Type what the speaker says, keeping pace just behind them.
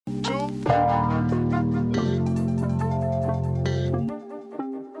It's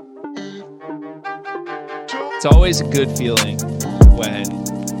always a good feeling when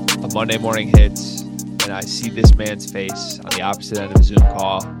a Monday morning hits and I see this man's face on the opposite end of a Zoom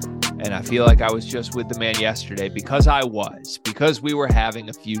call. And I feel like I was just with the man yesterday because we were having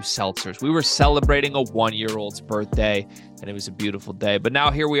a few seltzers. We were celebrating a 1-year-old's birthday, and it was a beautiful day. But now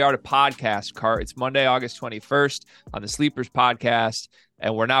here we are to podcast, Cart. It's Monday, August 21st on the Sleepers podcast,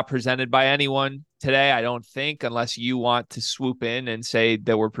 and we're not presented by anyone today, I don't think, unless you want to swoop in and say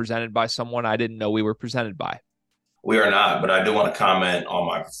that we're presented by someone I didn't know we were presented by. We are not, but I do want to comment on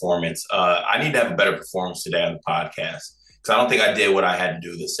my performance. I need to have a better performance today on the podcast because I don't think I did what I had to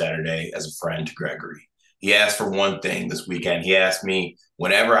do this Saturday as a friend to Gregory. He asked for one thing this weekend. He asked me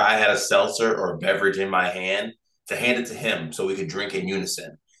whenever I had a seltzer or a beverage in my hand to hand it to him so we could drink in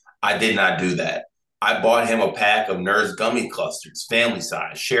unison. I did not do that. I bought him a pack of Nerds gummy clusters, family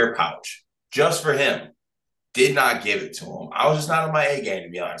size, share pouch, just for him. Did not give it to him. I was just not on my A game, to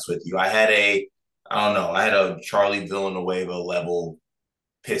be honest with you. I had a Charlie Villanueva level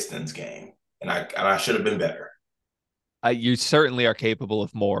Pistons game, and I should have been better. You certainly are capable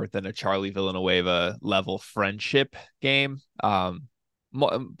of more than a Charlie Villanueva level friendship game.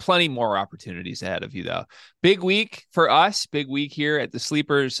 Plenty more opportunities ahead of you, though. Big week for us. Big week here at the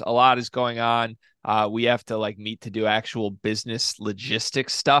Sleepers. A lot is going on. We have to meet to do actual business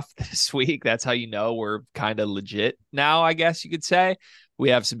logistics stuff this week. That's how you know we're kind of legit now, I guess you could say. We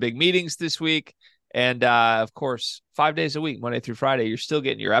have some big meetings this week. And of course, 5 days a week, Monday through Friday, you're still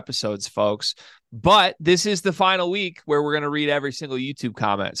getting your episodes, folks. But this is the final week where we're going to read every single YouTube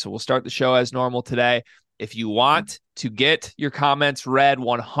comment. So we'll start the show as normal today. If you want to get your comments read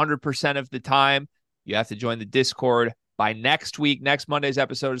 100% of the time, you have to join the Discord. By next week, next Monday's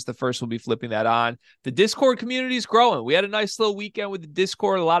episode is the first. We'll be flipping that on. The Discord community is growing. We had a nice little weekend with the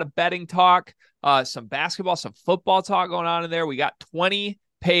Discord, a lot of betting talk, some basketball, some football talk going on in there. We got 20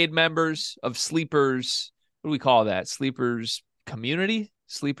 paid members of Sleepers. What do we call that? Sleepers community?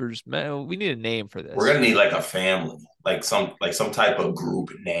 Sleepers. Man, we need a name for this. We're gonna need a family, some type of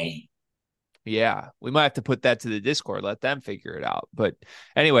group name. Yeah, we might have to put that to the Discord, let them figure it out. But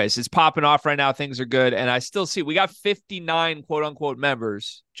anyways, it's popping off right now. Things are good. And I still see we got 59 quote unquote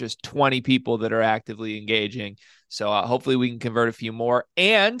members, just 20 people that are actively engaging. So hopefully we can convert a few more.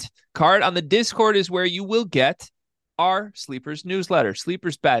 And Card on the Discord is where you will get our Sleepers newsletter.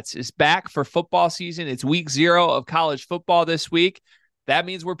 Sleepers Bets is back for football season. It's week 0 of college football this week. That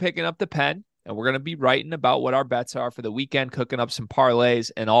means we're picking up the pen and we're going to be writing about what our bets are for the weekend, cooking up some parlays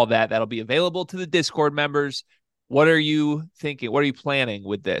and all that. That'll be available to the Discord members. What are you thinking? What are you planning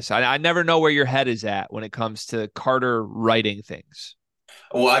with this? I never know where your head is at when it comes to Carter writing things.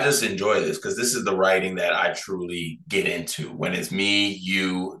 Well, I just enjoy this because this is the writing that I truly get into when it's me,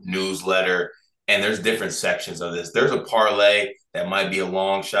 you, newsletter, and there's different sections of this. There's a parlay that might be a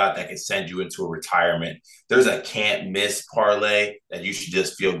long shot that can send you into a retirement. There's a can't miss parlay that you should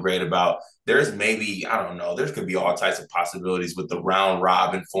just feel great about. There's maybe, I don't know, there could be all types of possibilities with the round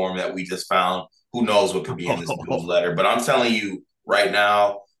robin form that we just found. Who knows what could be in this newsletter? But I'm telling you right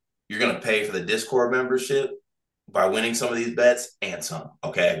now, you're going to pay for the Discord membership by winning some of these bets and some.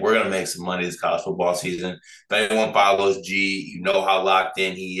 Okay, we're going to make some money this college football season. If anyone follows G, you know how locked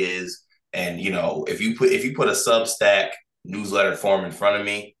in he is. And if you put a Substack newsletter form in front of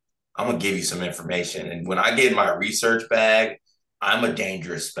me, I'm gonna give you some information. And when I get my research bag, I'm a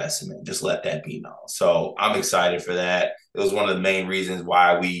dangerous specimen. Just let that be known. So I'm excited for that. It was one of the main reasons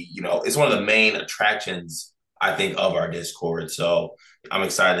why it's one of the main attractions, I think, of our Discord. So I'm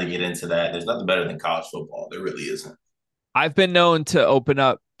excited to get into that. There's nothing better than college football. There really isn't. I've been known to open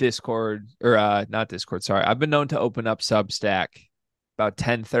up Discord or not Discord. Sorry. I've been known to open up Substack about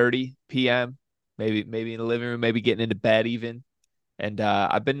 10:30 p.m., maybe in the living room, maybe getting into bed even. And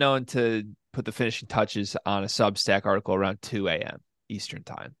I've been known to put the finishing touches on a Substack article around 2 a.m. Eastern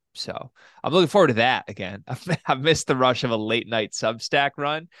time. So I'm looking forward to that again. I've missed the rush of a late night Substack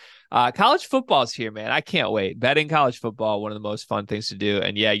run. College football's here, man. I can't wait. Betting college football, one of the most fun things to do.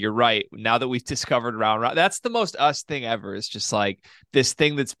 And yeah, you're right. Now that we've discovered round, that's the most us thing ever. It's just this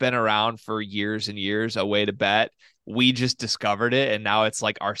thing that's been around for years and years, a way to bet. We just discovered it, and now it's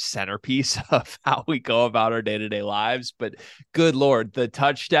our centerpiece of how we go about our day-to-day lives. But good Lord, the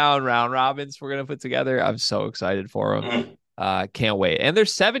touchdown round robins we're going to put together, I'm so excited for them. Can't wait. And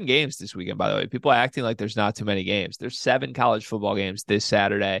there's 7 games this weekend, by the way. People are acting like there's not too many games. There's 7 college football games this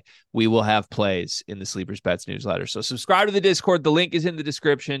Saturday. We will have plays in the Sleepers Bets newsletter. So subscribe to the Discord. The link is in the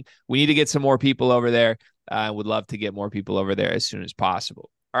description. We need to get some more people over there. I would love to get more people over there as soon as possible.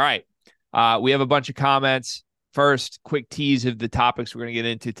 All right. We have a bunch of comments. First, quick tease of the topics we're going to get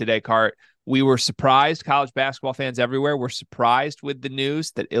into today, Cart. We were surprised, college basketball fans everywhere were surprised with the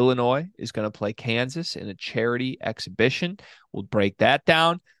news that Illinois is going to play Kansas in a charity exhibition. We'll break that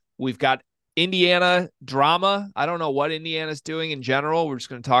down. We've got Indiana drama. I don't know what Indiana's doing in general. We're just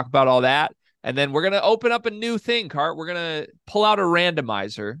going to talk about all that. And then we're going to open up a new thing, Cart. We're going to pull out a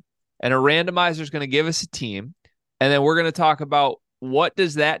randomizer, and a randomizer is going to give us a team. And then we're going to talk about what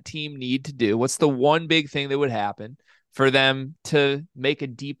does that team need to do? What's the one big thing that would happen for them to make a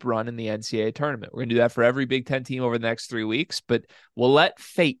deep run in the NCAA tournament? We're going to do that for every Big Ten team over the next 3 weeks, but we'll let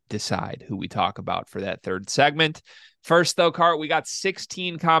fate decide who we talk about for that third segment. First, though, Cart, we got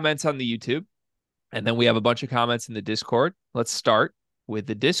 16 comments on the YouTube, and then we have a bunch of comments in the Discord. Let's start with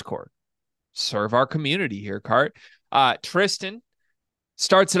the Discord. Serve our community here, Cart. Tristan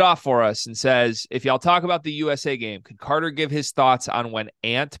starts it off for us and says, if y'all talk about the USA game, could Carter give his thoughts on when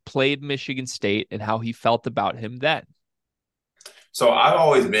Ant played Michigan State and how he felt about him then? So I've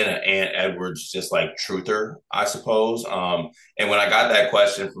always been an Ant Edwards, just like truther, I suppose. And when I got that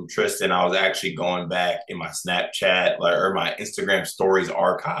question from Tristan, I was actually going back in my Snapchat or my Instagram stories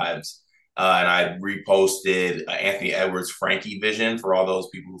archives. And I reposted Anthony Edwards' Frankie Vision for all those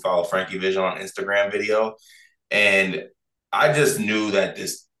people who follow Frankie Vision on Instagram video. And I just knew that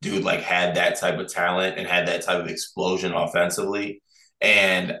this dude like had that type of talent and had that type of explosion offensively.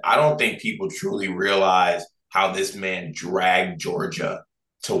 And I don't think people truly realize how this man dragged Georgia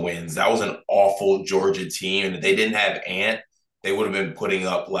to wins. That was an awful Georgia team. And if they didn't have Ant, they would have been putting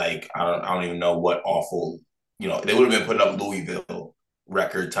up like, I don't even know what awful, they would have been putting up Louisville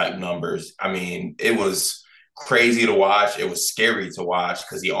record type numbers. I mean, it was crazy to watch. It was scary to watch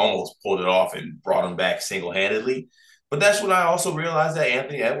because he almost pulled it off and brought him back single-handedly. But that's when I also realized that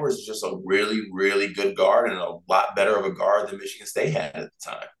Anthony Edwards is just a really, really good guard and a lot better of a guard than Michigan State had at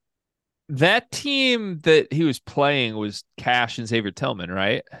the time. That team that he was playing was Cash and Xavier Tillman,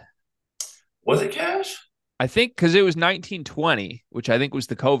 right? Was it Cash? I think because it was 1920, which I think was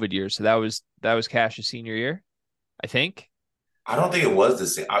the COVID year. So that was Cash's senior year, I think. I don't think it was the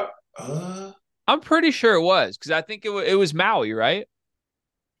same. I'm pretty sure it was because I think it was Maui, right?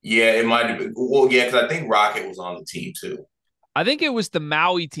 Yeah, it might have been. Well, yeah, because I think Rocket was on the team too. I think it was the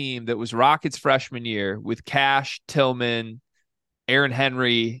Maui team that was Rocket's freshman year with Cash, Tillman, Aaron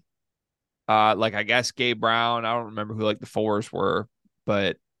Henry, I guess Gabe Brown. I don't remember who like the fours were,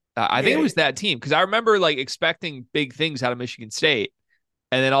 but I think it was that team because I remember like expecting big things out of Michigan State,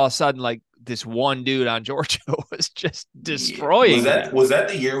 and then all of a sudden like this one dude on Georgia was just destroying. Yeah. Was that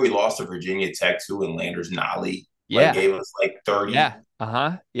the year we lost to Virginia Tech too, and Landers Nolly gave us like 30? Yeah.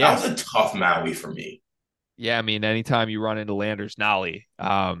 Yeah. That was a tough Maui for me. Yeah, I mean, anytime you run into Landers Nolly,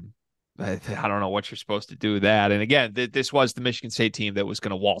 I don't know what you're supposed to do with that. And again, this was the Michigan State team that was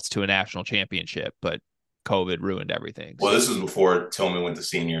going to waltz to a national championship, but COVID ruined everything. Well, this was before Tillman went to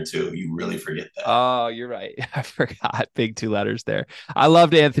senior too. You really forget that. Oh, you're right. I forgot. Big two letters there. I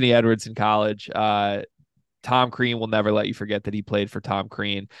loved Anthony Edwards in college. Tom Crean will never let you forget that he played for Tom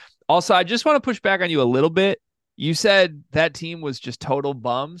Crean. Also, I just want to push back on you a little bit. You said that team was just total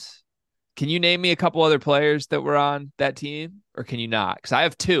bums. Can you name me a couple other players that were on that team, or can you not? Because I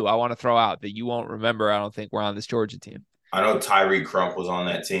have two I want to throw out that you won't remember. I don't think we're on this Georgia team. I know Tyree Crump was on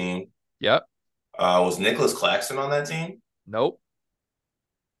that team. Yep. Was Nicholas Claxton on that team? Nope.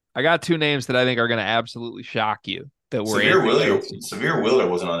 I got two names that I think are going to absolutely shock you. That were Severe Wheeler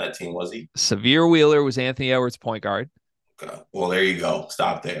wasn't on that team, was he? Severe Wheeler was Anthony Edwards' point guard. Okay. Well, there you go.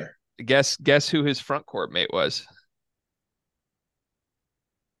 Stop there. Guess who his front court mate was?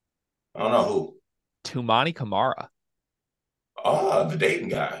 I don't know who. Tumani Kamara. Oh, the Dayton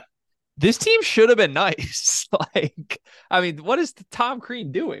guy. This team should have been nice. I mean, what is Tom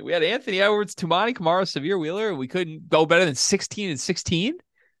Crean doing? We had Anthony Edwards, Tumani Kamara, Severe Wheeler, and we couldn't go better than 16 and 16.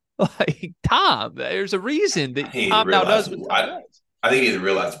 Like, Tom, there's a reason that Tom now does what Tom does. I think you need to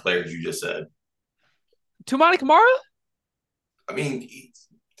realize the players you just said. Tumani Kamara? I mean,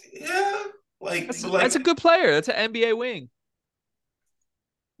 yeah. That's a good player. That's an NBA wing.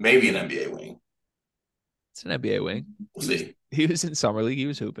 Maybe an NBA wing. It's an NBA wing. We'll see. He was in summer league. He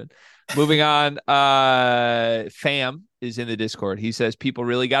was hooping. Moving on. Fam is in the Discord. He says people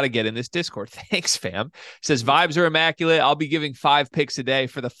really got to get in this Discord. Thanks, Fam. Says vibes are immaculate. I'll be giving 5 picks a day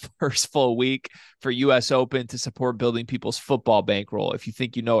for the first full week for U.S. Open to support building people's football bankroll. If you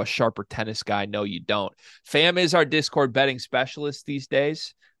think you know a sharper tennis guy, no, you don't. Fam is our Discord betting specialist these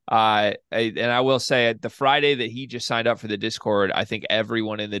days. And I will say the Friday that he just signed up for the Discord, I think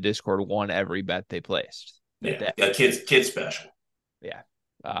everyone in the Discord won every bet they placed. Yeah, kids special. Yeah.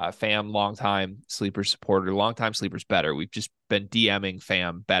 Fam, longtime Sleepers supporter, longtime Sleepers better. We've just been DMing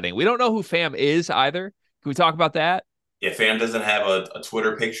Fam betting. We don't know who Fam is either. Can we talk about that? Yeah, fam doesn't have a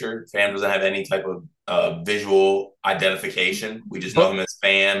Twitter picture. Fam doesn't have any type of visual identification. We just know But him as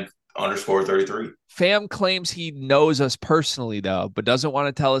fam underscore 33. Fam claims he knows us personally, though, but doesn't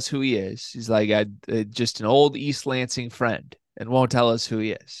want to tell us who he is. He's like, just an old East Lansing friend and won't tell us who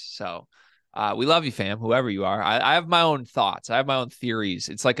he is. So we love you, fam, whoever you are. I have my own thoughts. I have my own theories.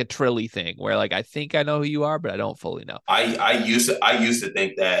 It's like a Trilly thing where, like, I think I know who you are, but I don't fully know. I used to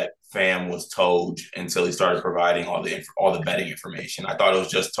think that fam was Toj until he started providing all the betting information. I thought it was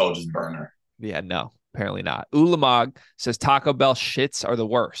just Toj's burner. Yeah, no, apparently not. Ulamog says Taco Bell shits are the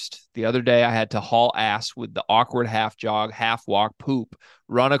worst. The other day I had to haul ass with the awkward half jog, half walk, poop,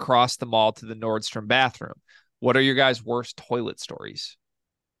 run across the mall to the Nordstrom bathroom. What are your guys' worst toilet stories?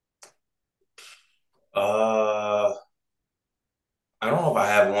 Uh, I don't know if I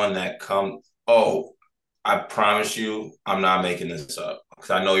have one that come. Oh, I promise you, I'm not making this up because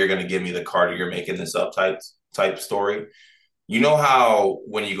I know you're going to give me the Carter, you're making this up type story. You know how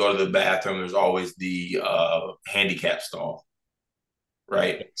when you go to the bathroom, there's always the handicap stall,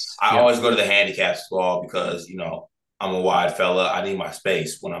 right? Yes. I Yep. always go to the handicap stall because I'm a wide fella. I need my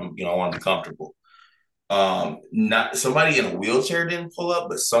space when I want to be comfortable. Not somebody in a wheelchair didn't pull up,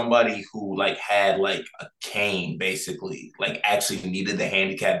 but somebody who like had like a cane, basically, like actually needed the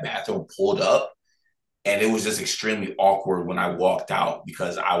handicap bathroom pulled up, and it was just extremely awkward when I walked out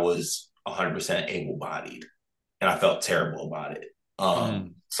because I was 100% able bodied and I felt terrible about it.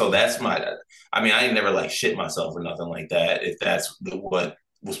 Mm. So that's I mean, I ain't never like shit myself or nothing like that. If that's what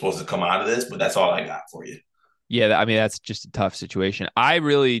was supposed to come out of this, but that's all I got for you. Yeah, I mean that's just a tough situation. I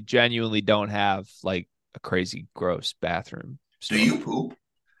really genuinely don't have like a crazy gross bathroom Do story. you poop?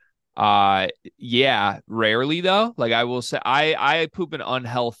 Uh yeah, rarely though. Like I will say I poop an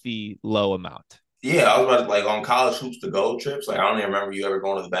unhealthy low amount. Yeah, I was about to, like on college hoops to go trips. Like I don't even remember you ever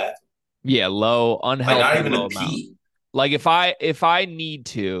going to the bathroom. Yeah, low, Like not unhealthy even low to amount. pee. Like if I need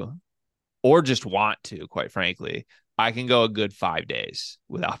to or just want to, quite frankly, I can go a good 5 days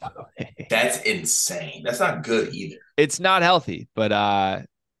without pooping. That's insane. That's not good either. It's not healthy, but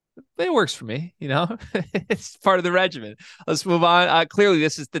it works for me, you know. It's part of the regimen. Let's move on. Clearly,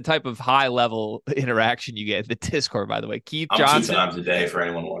 this is the type of high level interaction you get in the Discord, by the way. I'm two times a day for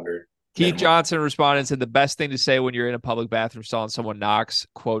anyone wondering. Keith Minimum. Johnson responded and said the best thing to say when you're in a public bathroom stall and someone knocks,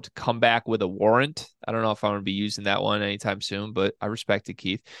 quote, come back with a warrant. I don't know if I'm going to be using that one anytime soon, but I respect it,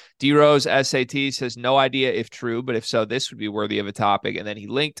 Keith. D Rose SAT says no idea if true, but if so, this would be worthy of a topic. And then he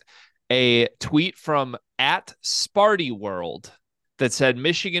linked a tweet from at Sparty World that said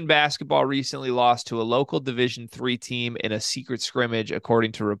Michigan basketball recently lost to a local Division III team in a secret scrimmage,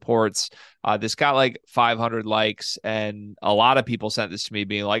 according to reports. This got like 500 likes, and a lot of people sent this to me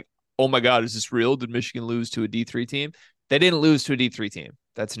being like, oh my God, is this real? Did Michigan lose to a D3 team? They didn't lose to a D3 team.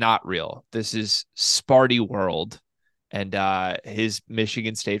 That's not real. This is Sparty World and his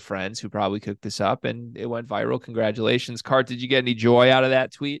Michigan State friends who probably cooked this up, and it went viral. Congratulations. Cart, did you get any joy out of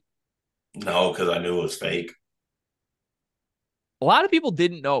that tweet? No, because I knew it was fake. A lot of people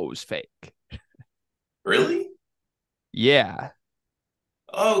didn't know it was fake. Really? Yeah.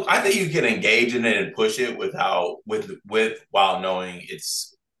 Oh, I think you can engage in it and push it with while knowing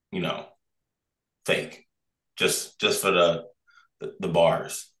it's you know fake. Just for the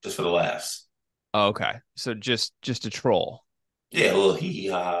bars, just for the laughs. Okay. So just a troll. Yeah, a little hee hee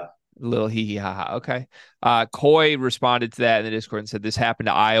ha ha. Little hee hee ha ha. Okay. Coy responded to that in the Discord and said this happened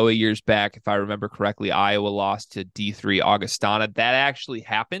to Iowa years back. If I remember correctly, Iowa lost to D3 Augustana. That actually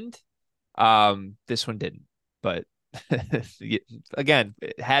happened. This one didn't, but again,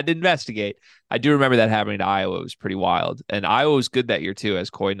 had to investigate. I do remember that happening to Iowa. It was pretty wild. And Iowa was good that year too, as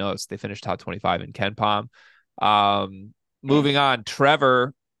Coy notes. They finished top 25 in Ken Palm. Moving on,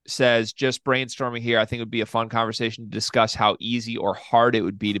 Trevor says, just brainstorming here. I think it would be a fun conversation to discuss how easy or hard it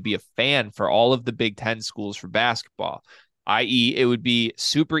would be to be a fan for all of the Big Ten schools for basketball. I.e., it would be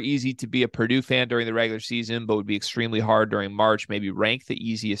super easy to be a Purdue fan during the regular season, but would be extremely hard during March. Maybe rank the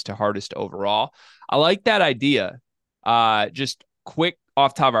easiest to hardest overall. I like that idea. Just quick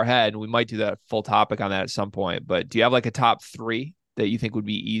off top of our head, and we might do that full topic on that at some point. But do you have like a top three that you think would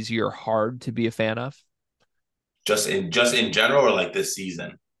be easy or hard to be a fan of? Just in general, or like this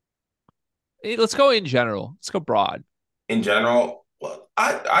season Let's go in general. Let's go broad. in general. Well,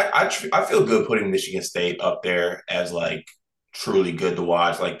 I feel good putting Michigan State up there as like truly good to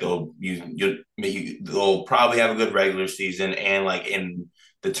watch. Like they'll probably have a good regular season, and like in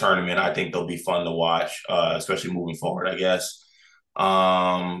the tournament, I think they'll be fun to watch, especially moving forward. I guess.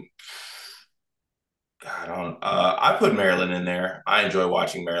 Um, I don't. I put Maryland in there. I enjoy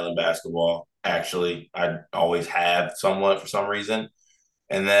watching Maryland basketball. Actually, I always have somewhat for some reason.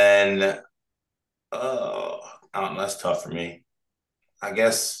 And then Uh, I don't know. That's tough for me. I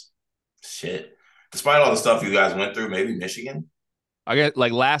guess shit. Despite all the stuff you guys went through, maybe Michigan. I get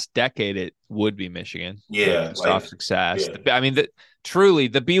like last decade, it would be Michigan, like Yeah, just off like success. yeah, I mean, truly,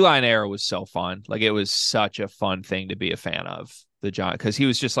 the Beeline era was so fun. Like it was such a fun thing to be a fan of the John because he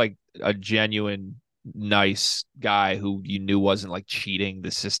was just like a genuine nice guy who you knew wasn't like cheating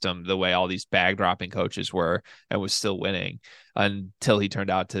the system the way all these bag dropping coaches were and was still winning until he turned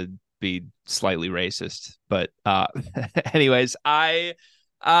out to be slightly racist. But anyways,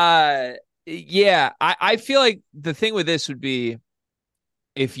 uh yeah, I feel like the thing with this would be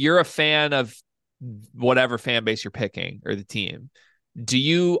if you're a fan of whatever fan base you're picking or the team, do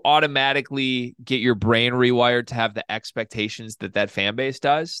you automatically get your brain rewired to have the expectations that that fan base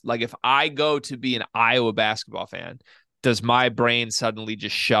does? Like if I go to be an Iowa basketball fan, does my brain suddenly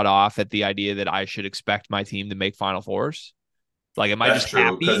just shut off at the idea that I should expect my team to make Final Fours? Like, am I that's just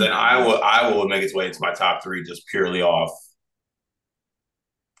true. Because then happy? Iowa would make its way into my top three just purely off.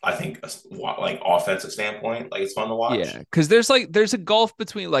 I think like offensive standpoint, like it's fun to Yeah, watch. because there's a gulf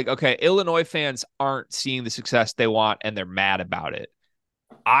between like okay, Illinois fans aren't seeing the success they want and they're mad about it.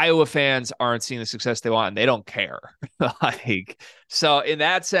 Iowa fans aren't seeing the success they want and they don't care. Like, so in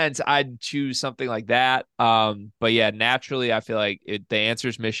that sense, I'd choose something like that. But yeah, naturally, I feel like the answer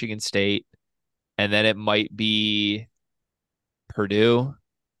is Michigan State, and then it might be Purdue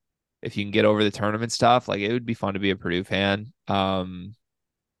if you can get over the tournament stuff. Like, it would be fun to be a Purdue fan.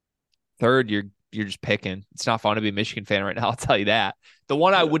 Third, you're just picking. It's not fun to be a Michigan fan right now. I'll tell you that. The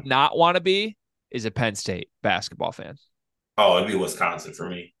one I Yeah. would not want to be is a Penn State basketball fan. Oh, it'd be Wisconsin for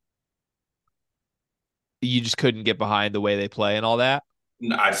me. You just couldn't get behind the way they play and all that.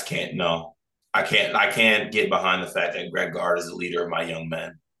 No, I just can't. No, I can't. I can't get behind the fact that Greg Gard is the leader of my young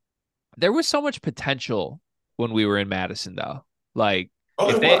men. There was so much potential when we were in Madison, though. Like Oh,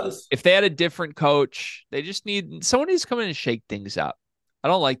 if there they was. if they had a different coach, they just need someone needs to come in and shake things up. I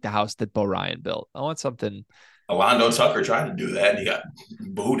don't like the house that Bo Ryan built. I want something. Alondo Tucker tried to do that and he got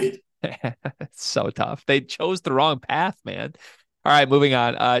booted. It's so tough. They chose the wrong path, man. All right, moving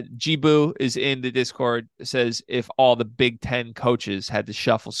on. Jibu is in the Discord. Says if all the Big Ten coaches had to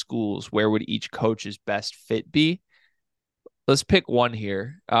shuffle schools, where would each coach's best fit be? Let's pick one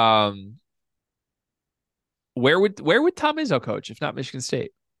here. Where would Tom Izzo coach if not Michigan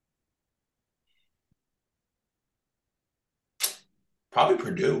State? Probably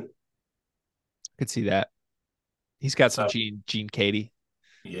Purdue. Could see that. He's got some So, Gene Katie.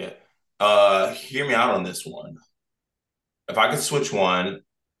 yeah. Hear me out on this one. If I could switch one,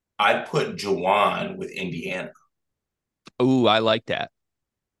 I'd put Jawan with Indiana. Ooh, I like that.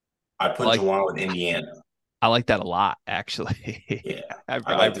 I'd I put like Jawan with Indiana. I like that a lot, actually. Yeah. I'd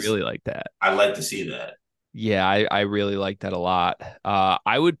I like to really like that. I'd like to see that. Yeah, I really like that a lot.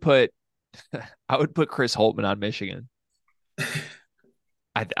 I would put I would put Chris Holtman on Michigan.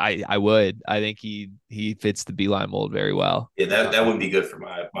 I would. I think he fits the Beeline mold very well. Yeah, that would be good for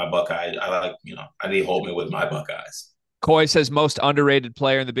my Buckeye. I like, I need Holtman with my Buckeyes. Coy says most underrated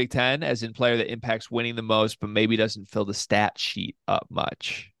player in the Big Ten, as in player that impacts winning the most, but maybe doesn't fill the stat sheet up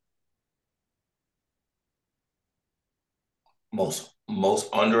much. Most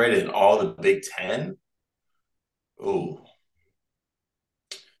underrated in all the Big Ten. Ooh,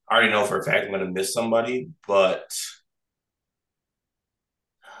 I already know for a fact I'm going to miss somebody, but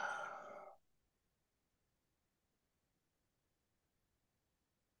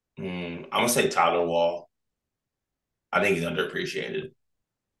I'm gonna say Tyler Wall. I think he's underappreciated.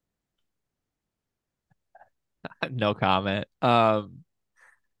 No comment. I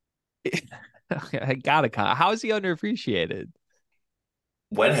gotta comment. How is he underappreciated?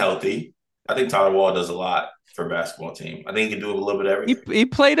 When healthy, I think Tyler Wall does a lot for a basketball team. I think he can do a little bit of He everything. he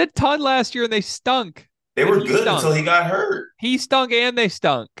played a ton last year and they stunk. They And were he good until stunk. he got hurt. He stunk and they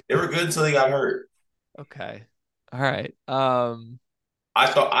stunk. They were good until he got hurt. Okay. All right. I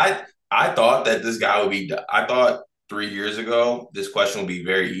thought I thought that this guy would be. I thought 3 years ago this question would be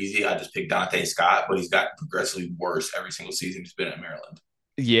very easy. I just picked Dante Scott, but he's got progressively worse every single season he's been at Maryland.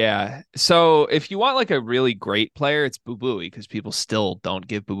 Yeah. So if you want like a really great player, it's Boo Booey because people still don't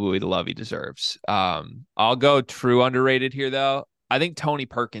give Boo Booey the love he deserves. I'll go true underrated here though. I think Tony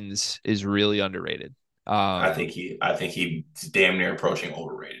Perkins is really underrated. Um, I think he's damn near approaching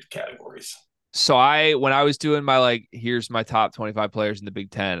overrated categories. so when I was doing my like here's my top 25 players in the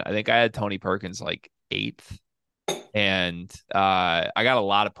Big Ten, I think I had Tony Perkins like eighth. And I got a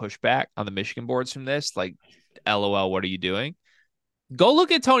lot of pushback on the Michigan boards from this. Like, LOL, what are you doing? Go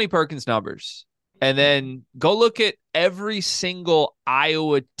look at Tony Perkins' numbers and then go look at every single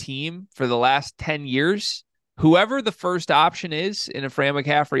Iowa team for the last 10 years whoever the first option is in a Fran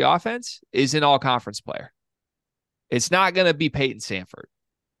McCaffrey offense is an all-conference player. It's not going to be Peyton Sanford.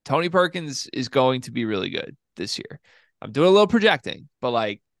 Tony Perkins is going to be really good this year. I'm doing a little projecting, but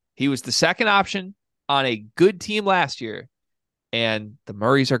like he was the second option on a good team last year, and the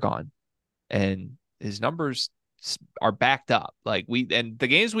Murrays are gone, and his numbers are backed up. Like and the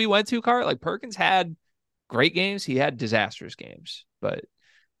games we went to, Cart, like Perkins had great games. He had disastrous games, but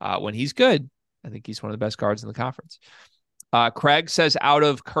when he's good, I think he's one of the best guards in the conference. Craig says, out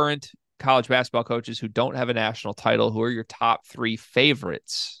of current college basketball coaches who don't have a national title, who are your top three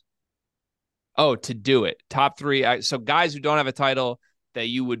favorites? Oh, to do it. Top three. So guys who don't have a title that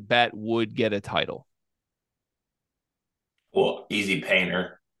you would bet would get a title. Well, Easy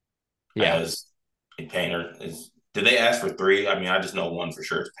Painter Yeah. as a Painter is. Did they ask for three? I mean, I just know one for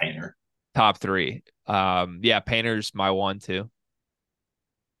sure. It's Painter. Top three. Yeah, Painter's my one too.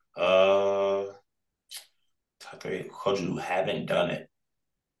 Uh, top three coaches who haven't done it.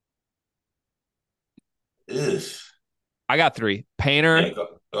 Ugh. I got three. Yeah, Painter,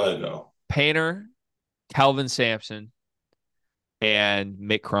 go ahead, go. Painter, Kelvin Sampson, and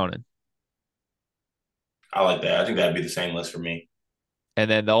Mick Cronin. I like that. I think that'd be the same list for me. And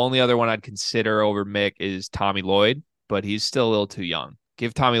then the only other one I'd consider over Mick is Tommy Lloyd, but he's still a little too young.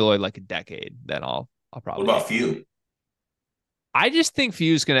 Give Tommy Lloyd like a decade, then I'll What probably about take him. Few? I just think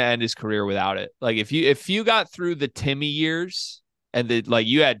Few's going to end his career without it. Like if you got through the Timmy years and like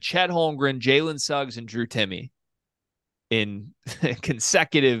you had Chet Holmgren, Jalen Suggs, and Drew Timmy in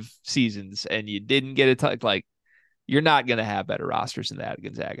consecutive seasons, and you didn't get it, like you're not going to have better rosters than that at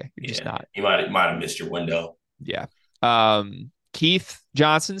Gonzaga. You're just Yeah, not. you might have missed your window. Yeah. Keith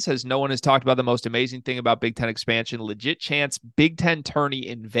Johnson says no one has talked about the most amazing thing about Big Ten expansion. Legit chance Big Ten tourney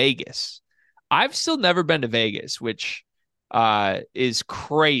in Vegas. I've still never been to Vegas, which is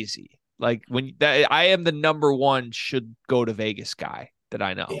crazy. Like I am the number one should go to Vegas guy that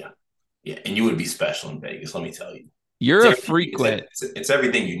I know. Yeah, yeah, and you would be special in Vegas. Let me tell you, You're a frequent. it's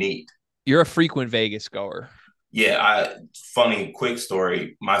everything you need. You're a frequent Vegas goer. Yeah, funny quick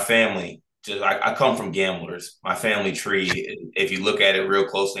story. My family, I come from gamblers. My family tree, if you look at it real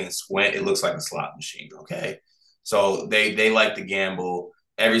closely and squint, it looks like a slot machine. Okay, so they like to gamble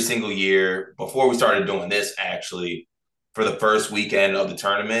every single year. Before we started doing this, actually, for the first weekend of the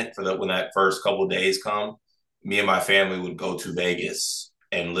tournament, when that first couple of days come, me and my family would go to Vegas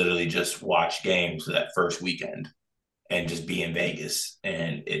and literally just watch games that first weekend and just be in Vegas,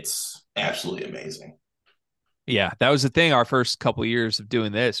 and it's absolutely amazing. Yeah, that was the thing. Our first couple of years of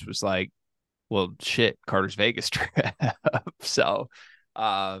doing this was like, well, shit, Carter's Vegas trip. So,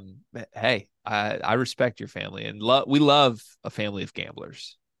 hey, I respect your family, and we love a family of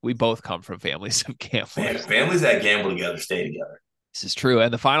gamblers. We both come from families of gamblers. Families that gamble together stay together. This is true.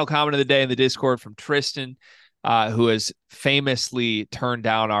 And the final comment of the day in the Discord from Tristan, who has famously turned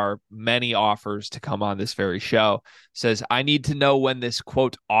down our many offers to come on this very show, says, I need to know when this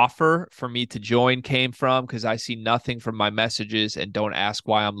quote offer for me to join came from because I see nothing from my messages and don't ask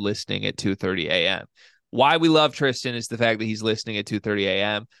why I'm listening at 2:30 a.m. Why we love Tristan is the fact that he's listening at 2:30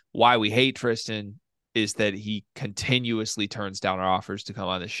 a.m. Why we hate Tristan is that he continuously turns down our offers to come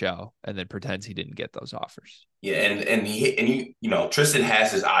on the show and then pretends he didn't get those offers. Yeah, and he Tristan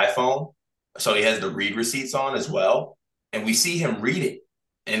has his iPhone, so he has the read receipts on as well, and we see him read it,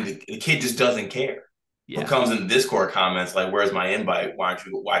 and the kid just doesn't care. What Yeah. comes in the Discord comments like, "Where's my invite? Why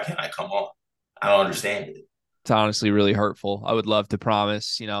can't I come on? I don't understand it." It's honestly really hurtful. I would love to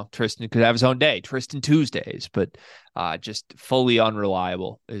promise, Tristan could have his own day, Tristan Tuesdays, but just fully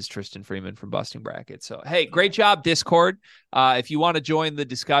unreliable is Tristan Freeman from Busting Brackets. So, hey, great job, Discord. If you want to join the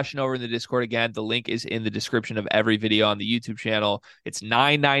discussion over in the Discord, again, the link is in the description of every video on the YouTube channel. It's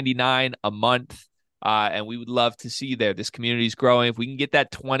 $9.99 a month. And we would love to see you there. This community is growing. If we can get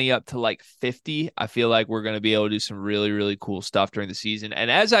that 20 up to like 50, I feel like we're going to be able to do some really, really cool stuff during the season. And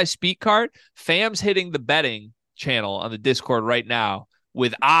as I speak, Cart, Fam's hitting the betting channel on the Discord right now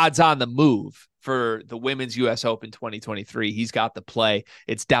with odds on the move for the Women's U.S. Open 2023. He's got the play.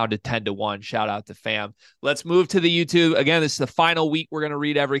 It's down to 10-1. Shout out to Fam. Let's move to the YouTube. Again, this is the final week. We're going to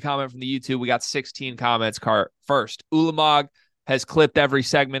read every comment from the YouTube. We got 16 comments, Cart. First, Ulamog has clipped every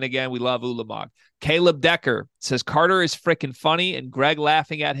segment again. We love Ulamog. Caleb Decker says Carter is freaking funny and Greg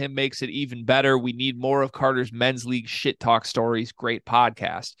laughing at him makes it even better. We need more of Carter's men's league shit talk stories. Great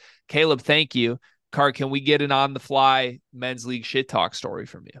podcast. Caleb, thank you. Cart, can we get an on the fly men's league shit talk story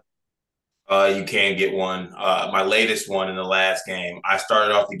from you? You can get one. My latest one in the last game. I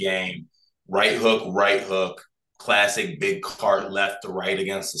started off the game right hook, classic big cart left to right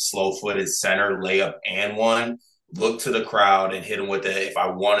against the slow footed center layup and one. look to the crowd and hit him with the, if I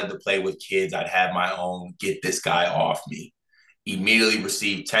wanted to play with kids, I'd have my own, get this guy off me. Immediately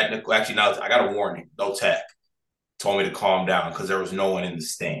received technical. Actually, now I got a warning. No tech. Told me to calm down because there was no one in the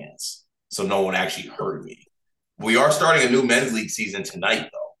stands. So no one actually heard me. We are starting a new men's league season tonight,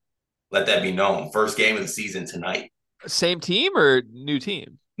 though. Let that be known. First game of the season tonight. Same team or new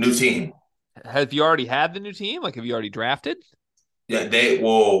team? New team. Have you already had the new team? Like, have you already drafted? Yeah,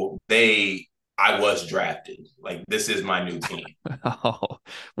 I was drafted. Like, this is my new team. Oh,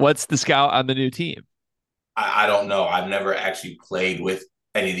 what's the scout on the new team? I don't know. I've never actually played with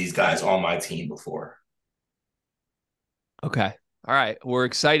any of these guys on my team before. Okay. All right. We're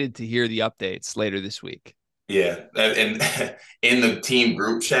excited to hear the updates later this week. Yeah. And in the team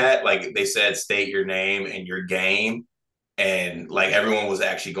group chat, like they said, state your name and your game. And like everyone was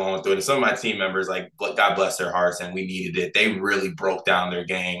actually going through it. And some of my team members, like God bless their hearts, and we needed it. They really broke down their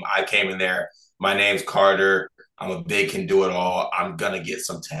game. I came in there. My name's Carter. I'm a big can do it all. I'm gonna get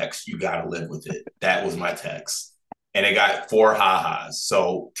some text. You gotta live with it. That was my text, and it got four ha-has.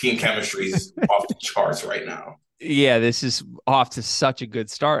 So team chemistry is off the charts right now. Yeah, this is off to such a good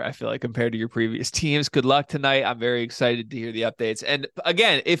start, I feel like, compared to your previous teams. Good luck tonight. I'm very excited to hear the updates. And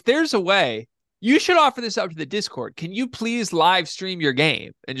again, if there's a way, you should offer this up to the Discord. Can you please live stream your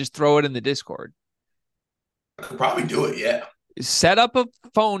game and just throw it in the Discord? I could probably do it. Yeah. Set up a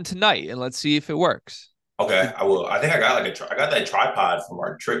phone tonight and let's see if it works. Okay, I will. I think I got I got that tripod from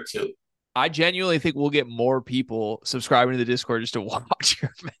our trip too. I genuinely think we'll get more people subscribing to the Discord just to watch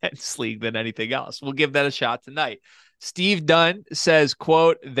your men's league than anything else. We'll give that a shot tonight. Steve Dunn says,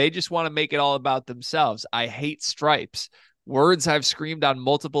 quote, they just want to make it all about themselves. I hate stripes. Words I've screamed on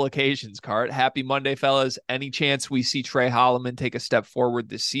multiple occasions, Cart. Happy Monday, fellas. Any chance we see Trey Holloman take a step forward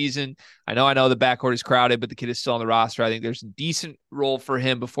this season? I know the backcourt is crowded, but the kid is still on the roster. I think there's a decent role for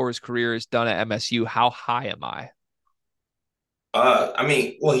him before his career is done at MSU. How high am I? I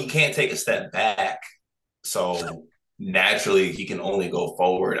mean, well, he can't take a step back, so naturally he can only go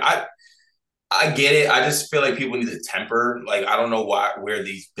forward. I get it. I just feel like people need to temper. Like I don't know where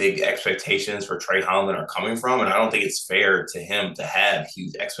these big expectations for Trey Holland are coming from, and I don't think it's fair to him to have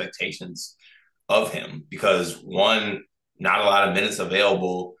huge expectations of him because one, not a lot of minutes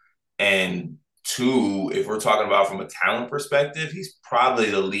available, and two, if we're talking about from a talent perspective, he's probably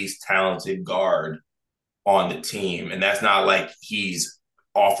the least talented guard on the team. And that's not like he's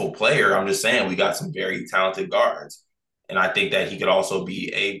awful player. I'm just saying we got some very talented guards. And I think that he could also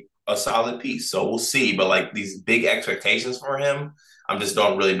be a solid piece. So we'll see. But like these big expectations for him, I just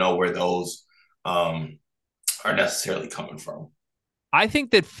don't really know where those are necessarily coming from. I think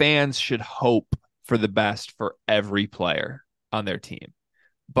that fans should hope for the best for every player on their team.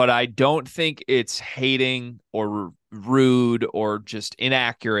 But I don't think it's hating or rude or just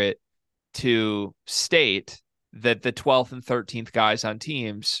inaccurate to state that the 12th and 13th guys on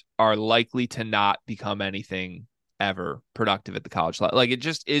teams are likely to not become anything ever productive at the college level. Like it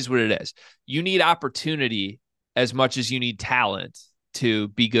just is what it is. You need opportunity as much as you need talent to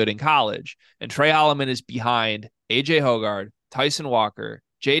be good in college. And Trey Holloman is behind AJ Hoggard, Tyson Walker,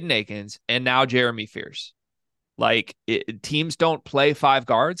 Jaden Akins, and now Jeremy Fierce. Like teams don't play five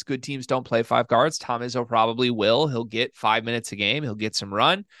guards. Good teams don't play five guards. Tom Izzo probably will. He'll get 5 minutes a game. He'll get some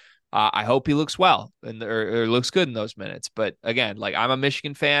run. I hope he looks well or looks good in those minutes. But again, like I'm a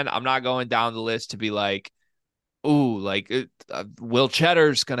Michigan fan. I'm not going down the list to be like, ooh, like Will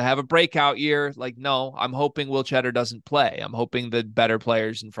Cheddar's going to have a breakout year. Like, no, I'm hoping Will Cheddar doesn't play. I'm hoping the better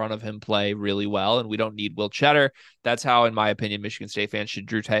players in front of him play really well, and we don't need Will Cheddar. That's how, in my opinion, Michigan State fans should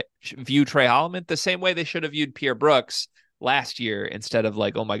view Trey Holloman the same way they should have viewed Pierre Brooks last year instead of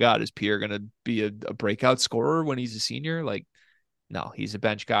like, oh my God, is Pierre going to be a breakout scorer when he's a senior? Like, no, he's a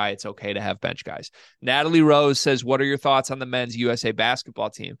bench guy. It's okay to have bench guys. Natalie Rose says, what are your thoughts on the men's USA basketball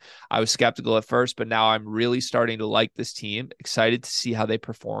team? I was skeptical at first, but now I'm really starting to like this team. Excited to see how they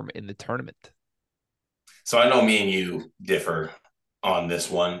perform in the tournament. So I know me and you differ on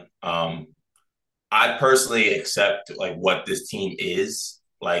this one. I personally accept like what this team is.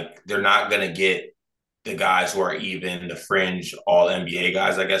 Like they're not going to get the guys who are even the fringe all NBA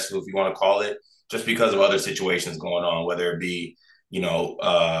guys, I guess, if you want to call it, just because of other situations going on, whether it be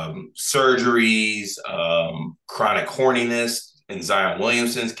surgeries, chronic horniness in Zion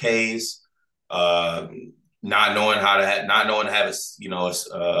Williamson's case, not knowing not knowing to have a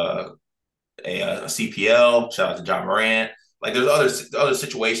CPL. Shout out to John Morant. Like there's other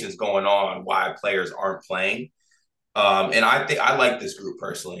situations going on why players aren't playing. And I think I like this group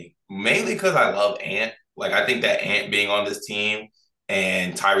personally, mainly because I love Ant. Like I think that Ant being on this team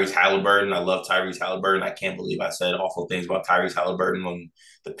and Tyrese Halliburton. I love Tyrese Halliburton. I can't believe I said awful things about Tyrese Halliburton when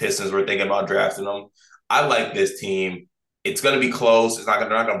the Pistons were thinking about drafting him. I like this team. It's going to be close. It's not going.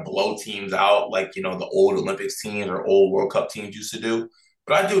 They're not going to blow teams out like the old Olympics teams or old World Cup teams used to do.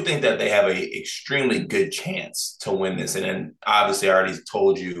 But I do think that they have a extremely good chance to win this. And then obviously, I already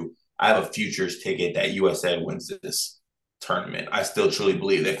told you I have a futures ticket that USA wins this tournament. I still truly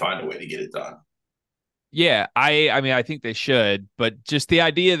believe they find a way to get it done. Yeah, I mean I think they should, but just the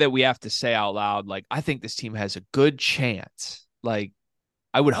idea that we have to say out loud, like, I think this team has a good chance. Like,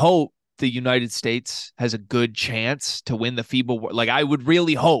 I would hope the United States has a good chance to win the FIBA. Like, I would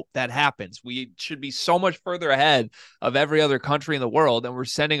really hope that happens. We should be so much further ahead of every other country in the world, and we're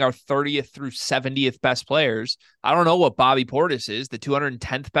sending our 30th through 70th best players. I don't know what Bobby Portis is, the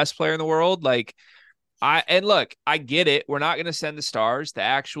 210th best player in the world. Like, look, I get it. We're not going to send the stars. The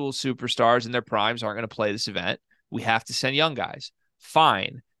actual superstars in their primes aren't going to play this event. We have to send young guys.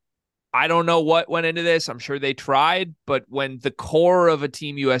 Fine. I don't know what went into this. I'm sure they tried, but when the core of a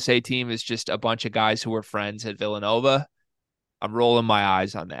Team USA team is just a bunch of guys who were friends at Villanova, I'm rolling my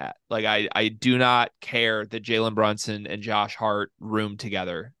eyes on that. Like, I do not care that Jalen Brunson and Josh Hart room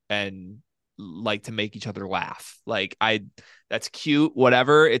together and like to make each other laugh. Like, that's cute,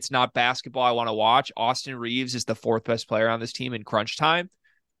 whatever. It's not basketball I want to watch. Austin Reeves is the fourth best player on this team in crunch time.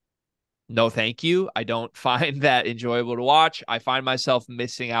 No, thank you. I don't find that enjoyable to watch. I find myself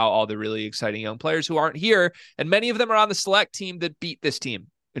missing out all the really exciting young players who aren't here. And many of them are on the select team that beat this team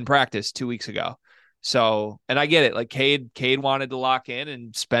in practice 2 weeks ago. So, and I get it. Like, Cade wanted to lock in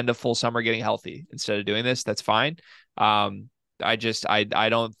and spend a full summer getting healthy instead of doing this. That's fine. I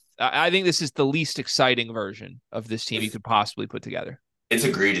think this is the least exciting version of this team you It's, could possibly put together. it's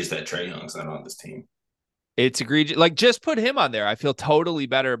egregious that Trae Young's not on this team. It's egregious. Like, just put him on there. I feel totally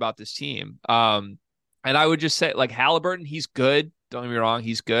better about this team. And I would just say, like, Halliburton, he's good. Don't get me wrong,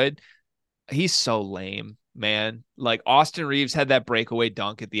 he's good. He's so lame, man. Like, Austin Reeves had that breakaway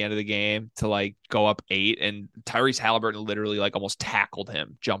dunk at the end of the game to like go up 8, and Tyrese Halliburton literally like almost tackled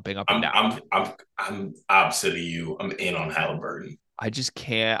him jumping up and I'm down. I'm I'm I'm opposite of you. I'm in on Halliburton. I just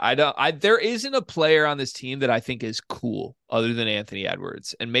can't. I don't. There isn't a player on this team that I think is cool other than Anthony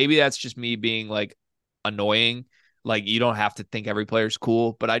Edwards, and maybe that's just me being like annoying. Like, you don't have to think every player's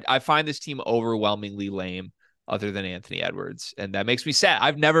cool, but I find this team overwhelmingly lame other than Anthony Edwards, and that makes me sad.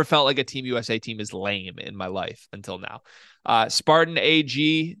 I've never felt like a Team USA team is lame in my life until now. Spartan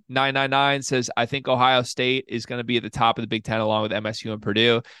AG 999 says, I think Ohio State is going to be at the top of the Big Ten along with MSU and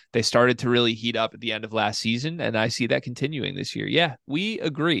Purdue. They started to really heat up at the end of last season, and I see that continuing this year. Yeah, we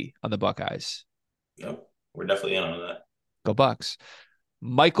agree on the Buckeyes. Yep, we're definitely in on that. Go Bucks.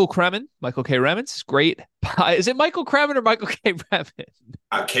 Michael K. Remens, great. Is it Michael Kremen or Michael K. Remen?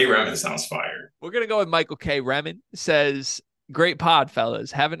 K. Remen sounds fire. We're going to go with Michael K. Remen. Says, great pod,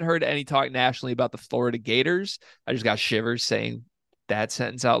 fellas. Haven't heard any talk nationally about the Florida Gators. I just got shivers saying that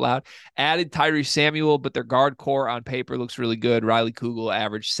sentence out loud. Added Tyrese Samuel, but their guard core on paper looks really good. Riley Kugel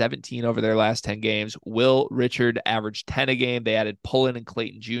averaged 17 over their last 10 games. Will Richard averaged 10 a game. They added Pullen and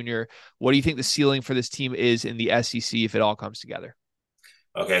Clayton Jr. What do you think the ceiling for this team is in the SEC if it all comes together?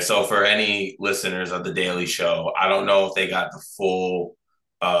 Okay, so for any listeners of the Daily Show, I don't know if they got the full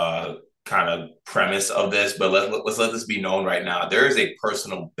kind of premise of this, but let's let this be known right now. There is a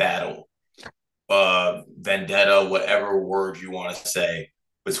personal battle, vendetta, whatever word you want to say,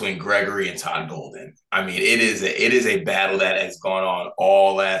 between Gregory and Todd Golden. I mean, it is a battle that has gone on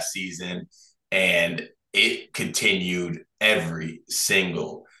all last season, and it continued every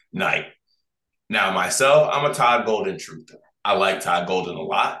single night. Now, myself, I'm a Todd Golden truther. I like Todd Golden a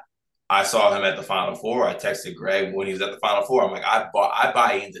lot. I saw him at the Final Four. I texted Greg when he was at the Final Four. I'm like, I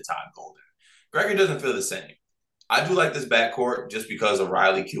buy into Todd Golden. Gregory doesn't feel the same. I do like this backcourt just because of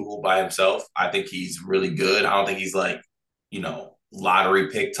Riley Kugel by himself. I think he's really good. I don't think he's like, lottery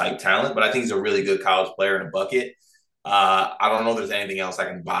pick type talent, but I think he's a really good college player in a bucket. I don't know if there's anything else I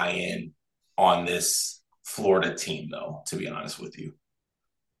can buy in on this Florida team, though, to be honest with you.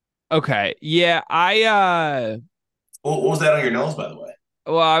 Okay. Yeah, What was that on your nose, by the way?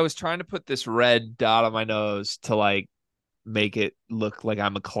 well, I was trying to put this red dot on my nose to like make it look like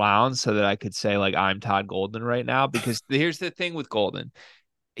I'm a clown so that I could say like I'm Todd Golden right now, because here's the thing with Golden.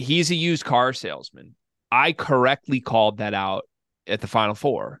 He's a used car salesman. I correctly called that out at the Final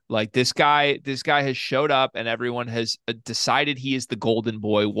Four. Like, this guy has showed up and everyone has decided he is the Golden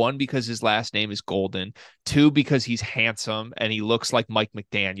Boy. One, because his last name is Golden. Two, because he's handsome and he looks like Mike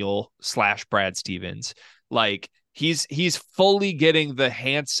McDaniel / Brad Stevens. Like, he's fully getting the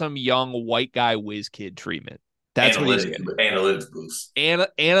handsome young white guy whiz kid treatment. That's what he's getting. Analytics boost.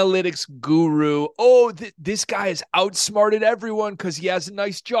 Analytics guru. Oh, this guy has outsmarted everyone because he has a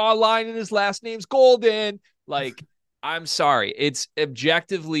nice jawline and his last name's Golden. Like, I'm sorry. It's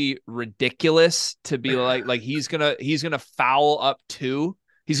objectively ridiculous to be like he's gonna foul up two.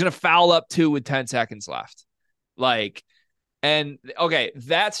 He's gonna foul up two with 10 seconds left. Like, and okay,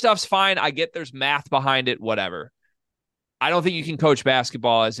 that stuff's fine. I get there's math behind it, whatever. I don't think you can coach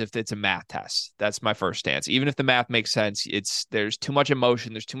basketball as if it's a math test. That's my first stance. Even if the math makes sense, there's too much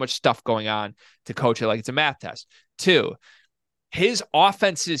emotion, there's too much stuff going on to coach it like it's a math test. Two, his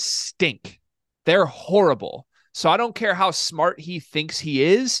offenses stink. They're horrible. So I don't care how smart he thinks he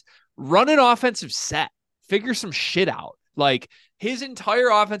is. Run an offensive set. Figure some shit out. Like his entire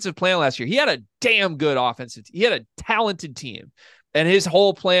offensive plan last year, he had a damn good offensive. He had a talented team. And his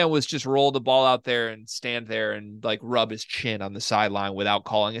whole plan was just roll the ball out there and stand there and like rub his chin on the sideline without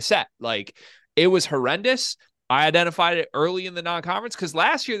calling a set. Like it was horrendous. I identified it early in the non-conference because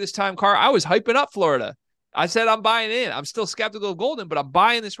last year, this time, Carr, I was hyping up Florida. I said, I'm buying in. I'm still skeptical of Golden, but I'm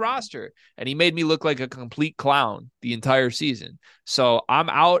buying this roster. And he made me look like a complete clown the entire season. So I'm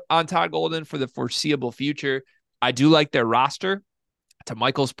out on Todd Golden for the foreseeable future. I do like their roster. To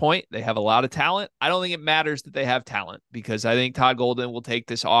Michael's point, they have a lot of talent. I don't think it matters that they have talent because I think Todd Golden will take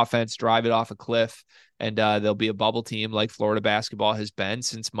this offense, drive it off a cliff, and they'll be a bubble team like Florida basketball has been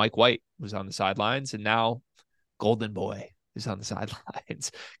since Mike White was on the sidelines. And now Golden Boy is on the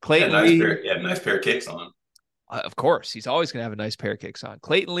sidelines. Clayton Lee. Nice pair of kicks on. Of course, he's always going to have a nice pair of kicks on.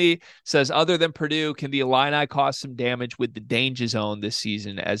 Clayton Lee says, other than Purdue, can the Illini cause some damage with the danger zone this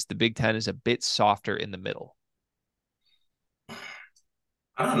season as the Big Ten is a bit softer in the middle?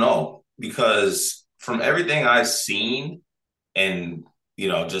 I don't know because from everything I've seen and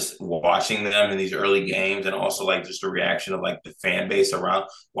just watching them in these early games and also like just the reaction of like the fan base around,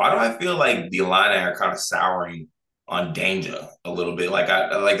 why do I feel like the Illini are kind of souring on Danger a little bit? Like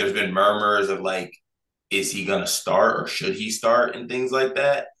there's been murmurs of like, is he gonna start or should he start and things like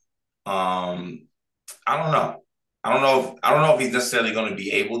that? I don't know. I don't know if he's necessarily going to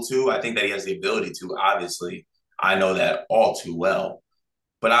be able to. I think that he has the ability to. Obviously, I know that all too well.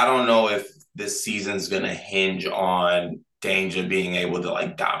 But I don't know if this season's going to hinge on Danger being able to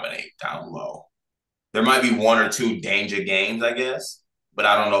like dominate down low. There might be one or two Danger games, I guess, but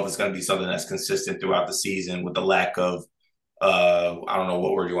I don't know if it's going to be something that's consistent throughout the season with the lack of I don't know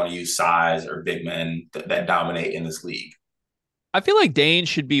what word you want to use, size or big men that dominate in this league. I feel like Dane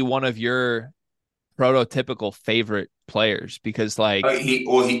should be one of your prototypical favorite players because like he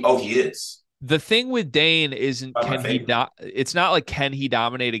is. The thing with Dane isn't it's not like can he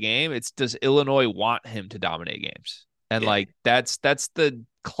dominate a game? It's does Illinois want him to dominate games? And like that's the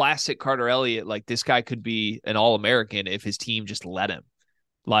classic Carter Elliott. Like this guy could be an All-American if his team just let him.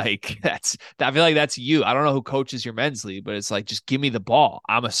 Like I feel like that's you. I don't know who coaches your men's league, but it's like just give me the ball.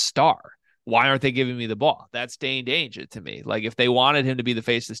 I'm a star. Why aren't they giving me the ball? That's Dane Danger to me. Like if they wanted him to be the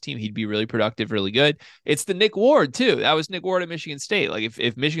face of this team, he'd be really productive, really good. It's the Nick Ward too. That was Nick Ward at Michigan State. Like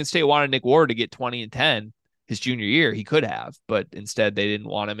if Michigan State wanted Nick Ward to get 20 and 10 his junior year, he could have, but instead they didn't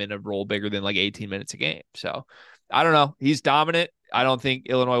want him in a role bigger than like 18 minutes a game. So I don't know. He's dominant. I don't think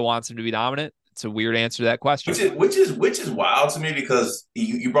Illinois wants him to be dominant. It's a weird answer to that question. Which is wild to me because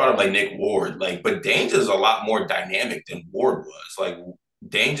you brought up like Nick Ward, like, but Danger is a lot more dynamic than Ward was. Like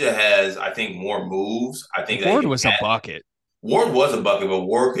Danger has, I think, more moves. I think Ward was a bucket. Ward was a bucket, but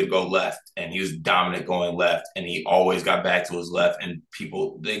Ward could go left, and he was dominant going left, and he always got back to his left, and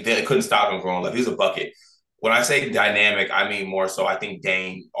people they couldn't stop him going left. He was a bucket. When I say dynamic, I mean more so. I think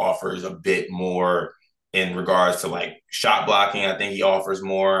Dane offers a bit more in regards to like shot blocking. I think he offers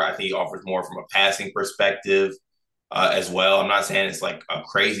more. I think he offers more from a passing perspective as well. I'm not saying it's like a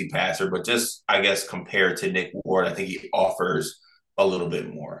crazy passer, but just I guess compared to Nick Ward, I think he offers a little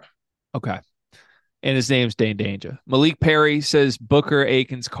bit more. Okay. And his name's Dane Danger. Malik Perry says Booker,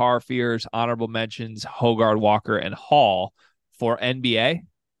 Akins, Carr, Fears, honorable mentions, Hogard, Walker, and Hall for NBA.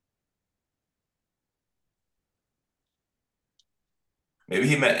 Maybe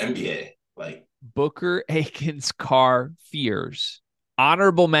he meant NBA. Like Booker, Akins, Carr, Fears.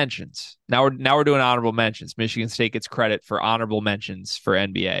 Honorable mentions. Now we're doing honorable mentions. Michigan State gets credit for honorable mentions for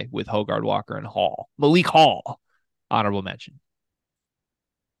NBA with Hogard, Walker, and Hall. Malik Hall, honorable mention.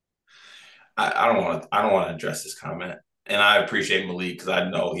 I don't want to address this comment. And I appreciate Malik because I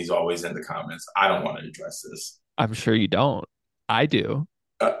know he's always in the comments. I don't want to address this. I'm sure you don't. I do.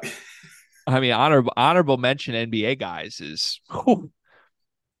 I mean, honorable mention NBA guys is.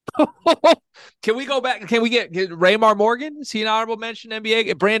 Can we go back? Can we get Raymar Morgan? Is he an honorable mention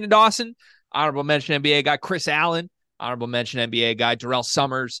NBA? Brandon Dawson, honorable mention NBA guy. Chris Allen, honorable mention NBA guy. Darrell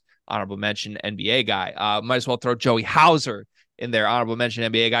Summers, honorable mention NBA guy. Might as well throw Joey Hauser in their honorable mention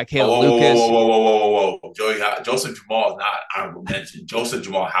NBA guy, Oh, Caleb whoa, whoa, whoa, Lucas. whoa, whoa, whoa, whoa, whoa. Joseph Jamal is not honorable mention. Joseph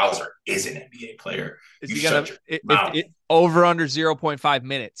Jamal Hauser is an NBA player. Is You he gonna shut your if mouth. it over under 0.5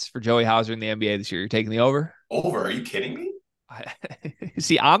 minutes for Joey Hauser in the NBA this year? You're taking the over? Over? Are you kidding me? Is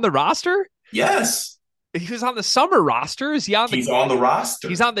he on the roster? Yes. He was on the summer roster. Is he on the He's on the he's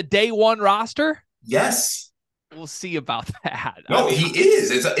roster. on the day one roster? Yes. We'll see about that. No, he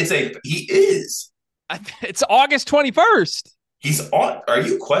is. He is. It's August 21st. He's on. Are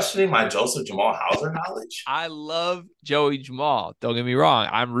you questioning my Joseph Jamal Hauser knowledge? I love Joey Jamal. Don't get me wrong.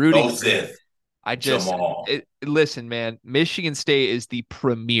 I'm rooting for him. Joseph I just Jamal. listen, man. Michigan State is the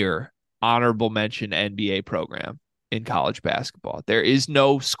premier honorable mention NBA program in college basketball. There is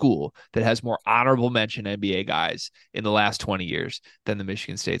no school that has more honorable mention NBA guys in the last 20 years than the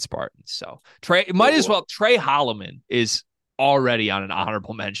Michigan State Spartans. So might as well. Trey Holloman is already on an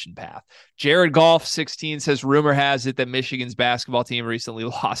honorable mention path. Jared Goff 16 says rumor has it that Michigan's basketball team recently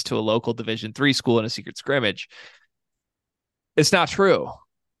lost to a local Division III school in a secret scrimmage. It's not true.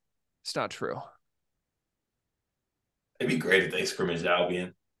 It's not true. It'd be great if they scrimmaged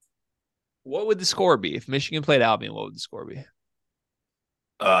Albion. What would the score be? If Michigan played Albion, what would the score be?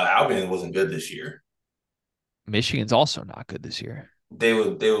 Albion wasn't good this year. Michigan's also not good this year. They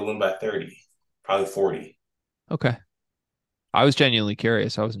would win by 30, probably 40. Okay. I was genuinely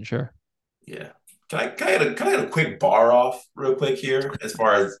curious. I wasn't sure. Yeah. Can I get a quick bar off real quick here as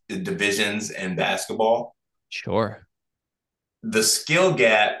far as the divisions and basketball? Sure. The skill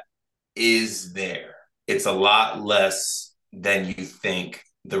gap is there. It's a lot less than you think.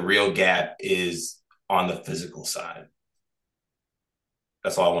 The real gap is on the physical side.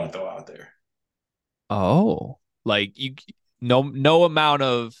 That's all I want to throw out there. Oh, like no amount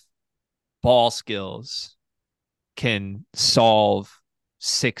of ball skills can solve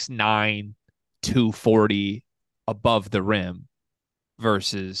 6'9", 240 above the rim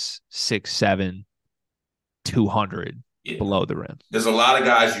versus 6'7", 200 below the rim. There's a lot of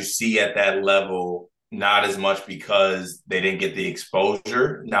guys you see at that level, not as much because they didn't get the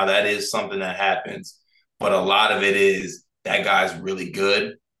exposure. Now, that is something that happens, but a lot of it is that guy's really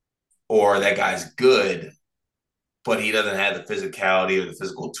good or that guy's good, but he doesn't have the physicality or the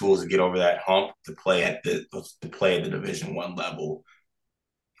physical tools to get over that hump to play at the Division I level.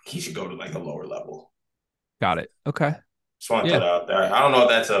 He should go to like a lower level. Got it. Okay. Just want to throw that out there. I don't know if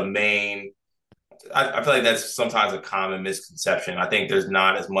that's a main. I feel like that's sometimes a common misconception. I think there's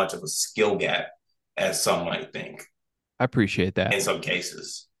not as much of a skill gap as some might think. I appreciate that. In some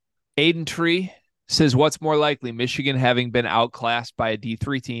cases. Aiden Tree says, what's more likely, Michigan having been outclassed by a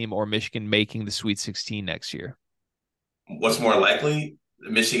D3 team or Michigan making the Sweet 16 next year? What's more likely?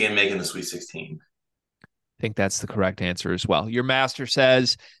 Michigan making the Sweet 16. I think that's the correct answer as well. Your master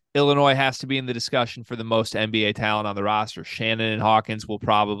says Illinois has to be in the discussion for the most NBA talent on the roster. Shannon and Hawkins will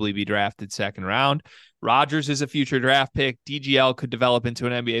probably be drafted second round. Rogers is a future draft pick. DGL could develop into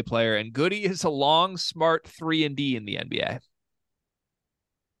an NBA player. And Goody is a long, smart 3-and-D in the NBA.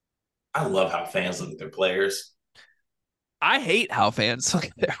 I love how fans look at their players. I hate how fans look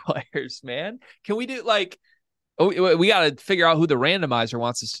at their players, man. Can we do like, we got to figure out who the randomizer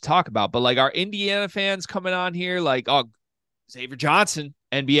wants us to talk about. But like our Indiana fans coming on here, like, oh, Xavier Johnson,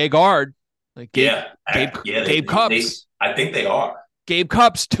 NBA guard. Like Gabe Cupps. I think they are. Gabe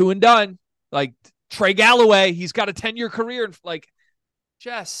Cupps, 2 and done. Like Trey Galloway, he's got a 10-year career. And like,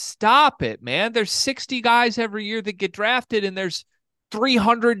 just stop it, man. There's 60 guys every year that get drafted, and there's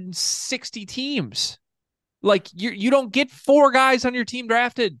 360 teams. Like you don't get 4 guys on your team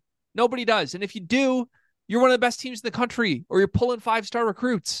drafted. Nobody does. And if you do, you're one of the best teams in the country, or you're pulling 5-star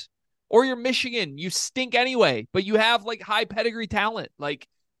recruits, or you're Michigan. You stink anyway, but you have like high pedigree talent. Like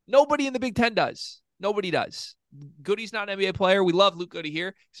nobody in the Big Ten does. Nobody does. Goody's not an NBA player. We love Luke Goody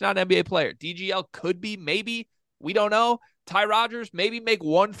here. He's not an NBA player. DGL could be, maybe. We don't know. Ty Rodgers, maybe make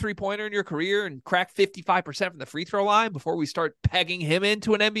 1 3-pointer in your career and crack 55% from the free throw line before we start pegging him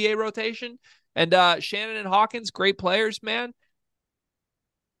into an NBA rotation. And Shannon and Hawkins, great players, man.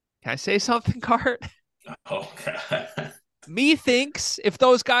 Can I say something, Cart? Oh, God. Me thinks if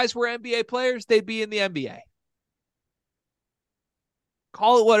those guys were NBA players, they'd be in the NBA.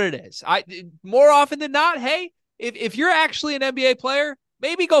 Call it what it is. More often than not, hey, if you're actually an NBA player,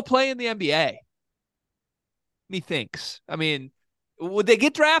 maybe go play in the NBA. Methinks. I mean, would they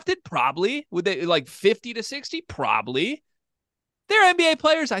get drafted? Probably. Would they like 50 to 60? Probably. They're NBA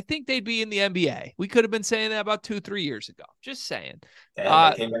players. I think they'd be in the NBA. We could have been saying that about 2-3 years ago. Just saying.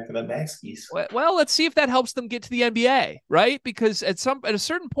 Yeah, they came back for the Maxkeys. Well, let's see if that helps them get to the NBA, right? Because at a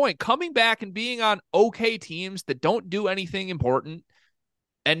certain point, coming back and being on okay teams that don't do anything important,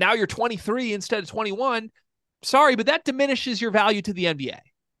 and now you're 23 instead of 21, Sorry, but that diminishes your value to the NBA.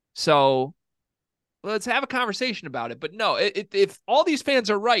 So let's have a conversation about it. But no, if all these fans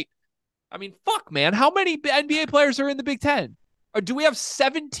are right, I mean, fuck, man. How many NBA players are in the Big Ten? Or do we have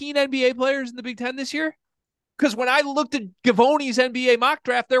 17 NBA players in the Big Ten this year? Because when I looked at Gavoni's NBA mock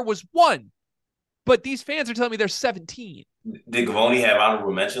draft, there was one. But these fans are telling me there's 17. Did Gavoni have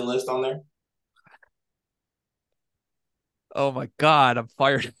honorable mention list on there? Oh my God, I'm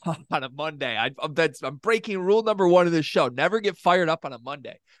fired up on a Monday. I'm breaking rule number 1 of this show. Never get fired up on a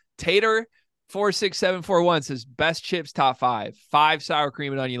Monday. Tater 46741 says best chips top 5. 5 sour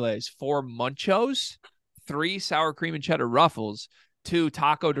cream and onion lays. 4 Munchos. 3 sour cream and cheddar Ruffles. 2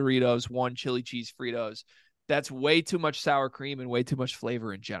 taco Doritos. 1 chili cheese Fritos. That's way too much sour cream and way too much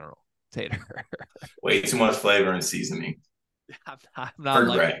flavor in general. Tater. Way too much flavor and seasoning. I'm not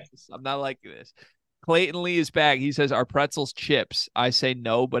like this. I'm not like this. Clayton Lee is back. He says, are pretzels chips? I say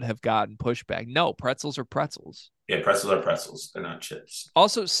no, but have gotten pushback. No, pretzels are pretzels. Yeah, pretzels are pretzels. They're not chips.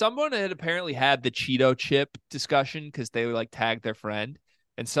 Also, someone had apparently had the Cheeto chip discussion because they like tagged their friend.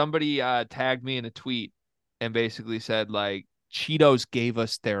 And somebody tagged me in a tweet and basically said, like, Cheetos gave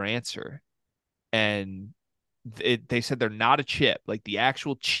us their answer. And they said they're not a chip. Like the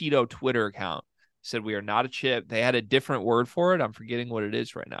actual Cheeto Twitter account said we are not a chip. They had a different word for it. I'm forgetting what it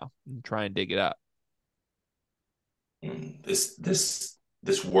is right now. I'm trying to dig it up.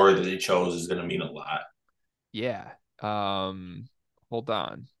 This word that they chose is going to mean a lot. Yeah. Hold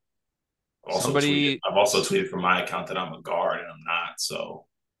on. I've also tweeted from my account that I'm a guard and I'm not. So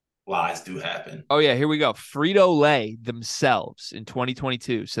lies do happen. Oh yeah, here we go. Frito-Lay themselves in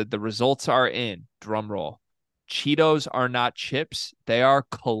 2022 said the results are in. Drum roll. Cheetos are not chips. They are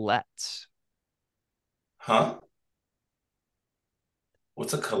Colettes. Huh?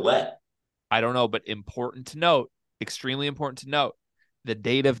 What's a Colette? I don't know, but important to note, extremely important to note, the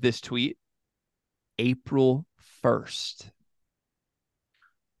date of this tweet, April 1st.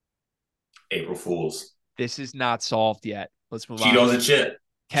 April Fools. This is not solved yet. Let's move on. Cheeto's a chip.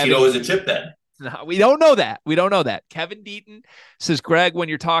 Cheeto is a chip then. No, we don't know that. We don't know that. Kevin Deaton says, Greg, when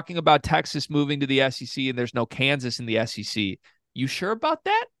you're talking about Texas moving to the SEC and there's no Kansas in the SEC, you sure about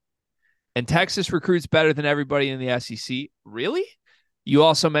that? And Texas recruits better than everybody in the SEC. Really? You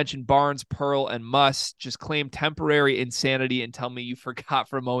also mentioned Barnes, Pearl, and Muss. Just claim temporary insanity and tell me you forgot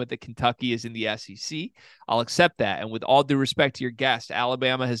for a moment that Kentucky is in the SEC. I'll accept that. And with all due respect to your guest,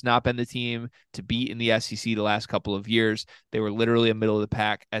 Alabama has not been the team to beat in the SEC the last couple of years. They were literally a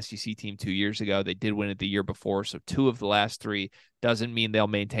middle-of-the-pack SEC team 2 years ago. They did win it the year before, so 2 of the last 3 doesn't mean they'll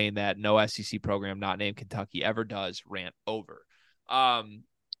maintain that. No SEC program not named Kentucky ever does. Rant over.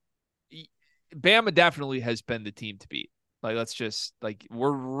 Bama definitely has been the team to beat. Like, let's just, like,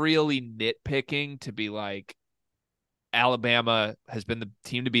 we're really nitpicking to be like, Alabama has been the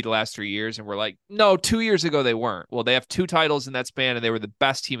team to beat the last 3 years. And we're like, no, 2 years ago they weren't. Well, they have 2 titles in that span and they were the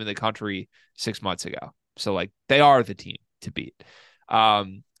best team in the country 6 months ago. So, like, they are the team to beat.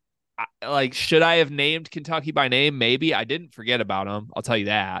 Should I have named Kentucky by name? Maybe. I didn't forget about them. I'll tell you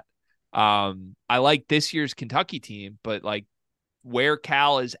that. I like this year's Kentucky team, but, like, where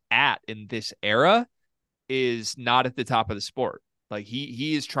Cal is at in this era is not at the top of the sport. Like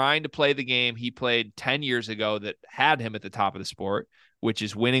he is trying to play the game he played 10 years ago that had him at the top of the sport, which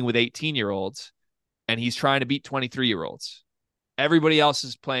is winning with 18-year-olds. And he's trying to beat 23-year-olds. Everybody else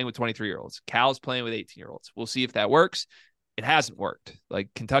is playing with 23-year-olds. Cal's playing with 18-year-olds. We'll see if that works. It hasn't worked. Like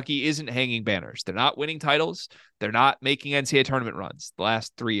Kentucky isn't hanging banners. They're not winning titles. They're not making NCAA tournament runs the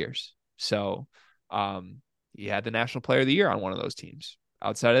last 3 years. So he had the National Player of the Year on one of those teams.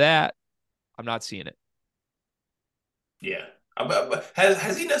 Outside of that, I'm not seeing it. Yeah. But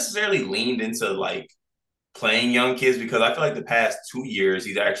has he necessarily leaned into like playing young kids? Because I feel like the past 2 years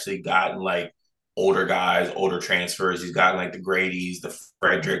he's actually gotten like older guys, older transfers. He's gotten like the Grady's, the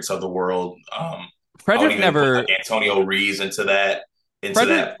Fredericks of the world. Frederick never put, like, Antonio Reeves into that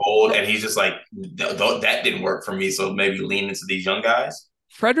fold, and he's just like that didn't work for me. So maybe lean into these young guys.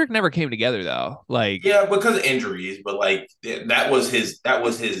 Frederick never came together though. Like because of injuries, but like that was his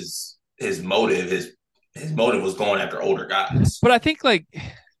motive. His motive was going after older guys. But I think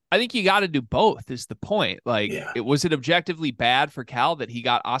you got to do both is the point. Like, was it objectively bad for Cal that he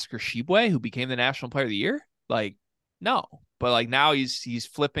got Oscar Tshiebwe, who became the National Player of the Year? Like, no. But like now he's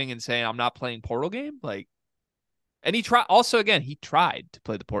flipping and saying, I'm not playing portal game. Like, and he tried to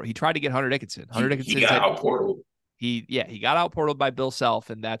play the portal. He tried to get Hunter Dickinson. He got out portal. He got out portaled by Bill Self,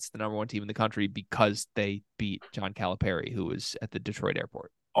 and that's the number 1 team in the country because they beat John Calipari, who was at the Detroit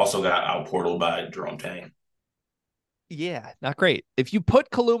airport. Also got out portaled by Jerome Tang. Yeah, not great. If you put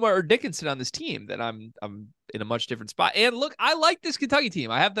Kaluma or Dickinson on this team, then I'm in a much different spot. And look, I like this Kentucky team.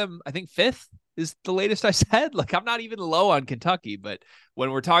 I have them, I think, 5th is the latest I said. Like, I'm not even low on Kentucky, but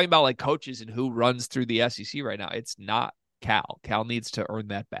when we're talking about like coaches and who runs through the SEC right now, it's not Cal. Cal needs to earn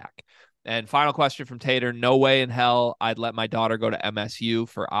that back. And final question from Tater. No way in hell I'd let my daughter go to MSU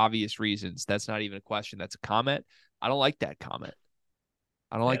for obvious reasons. That's not even a question. That's a comment. I don't like that comment.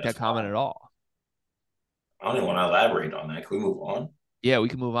 I don't Yeah, like that's that comment fine. at all. I don't even want to elaborate on that. Can we move on? Yeah, we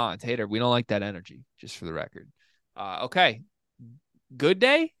can move on. Tater, we don't like that energy, just for the record. Okay. Good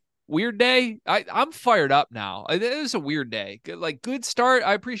day? Weird day? I'm fired up now. It is a weird day. Good, like good start.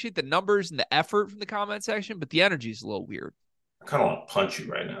 I appreciate the numbers and the effort from the comment section, but the energy is a little weird. I kind of want to punch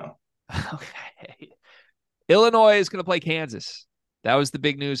you right now. Okay. Illinois is going to play Kansas. That was the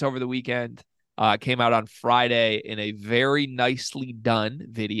big news over the weekend. Came out on Friday in a very nicely done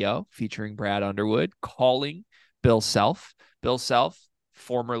video featuring Brad Underwood calling Bill Self. Bill Self,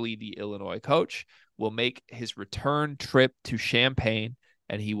 formerly the Illinois coach, will make his return trip to Champaign,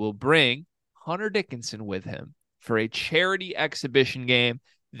 and he will bring Hunter Dickinson with him for a charity exhibition game.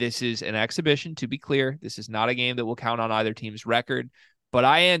 This is an exhibition, to be clear. This is not a game that will count on either team's record. But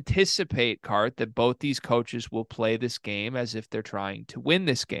I anticipate, Cart, that both these coaches will play this game as if they're trying to win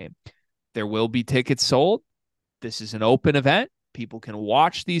this game. There will be tickets sold. This is an open event. People can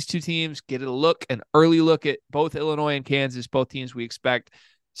watch these two teams, get a look, an early look at both Illinois and Kansas, both teams we expect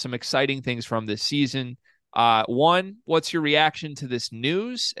some exciting things from this season. One, what's your reaction to this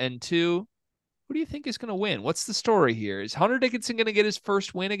news? And two, who do you think is going to win? What's the story here? Is Hunter Dickinson going to get his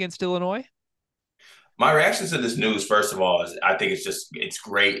first win against Illinois? My reaction to this news, first of all, is I think it's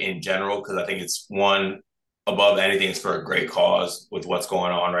great in general because I think it's one above anything. It's for a great cause with what's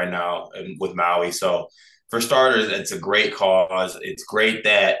going on right now and with Maui. So for starters, it's a great cause. It's great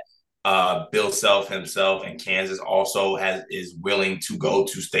that Bill Self himself and Kansas also is willing to go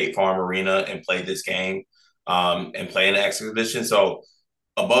to State Farm Arena and play this game and play in the exhibition. So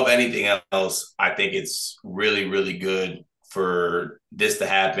above anything else, I think it's really, really good for this to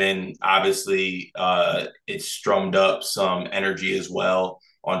happen. Obviously, it's strummed up some energy as well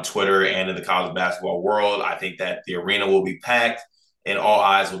on Twitter and in the college basketball world. I think that the arena will be packed and all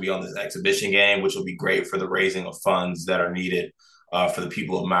eyes will be on this exhibition game, which will be great for the raising of funds that are needed for the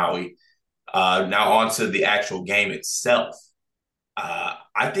people of Maui. Now, on to the actual game itself.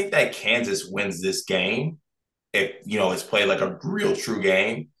 I think that Kansas wins this game if it's played like a real true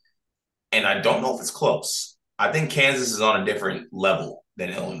game, and I don't know if it's close. I think Kansas is on a different level than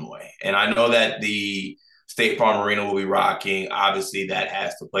Illinois, and I know that the State Farm Arena will be rocking. Obviously, that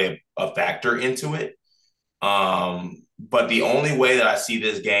has to play a factor into it. But the only way that I see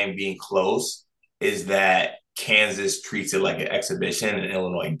this game being close is that Kansas treats it like an exhibition and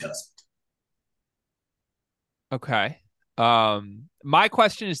Illinois doesn't. Okay. My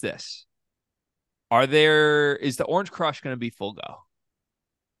question is this. Is the Orange Crush going to be full go?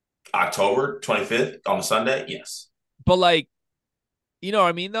 October 25th on a Sunday, yes. But like, you know what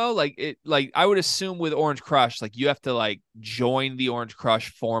I mean though? Like I would assume with Orange Crush, like you have to like join the Orange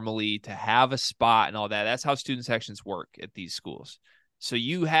Crush formally to have a spot and all that. That's how student sections work at these schools. So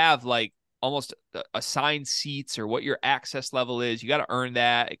you have like almost assigned seats or what your access level is. You got to earn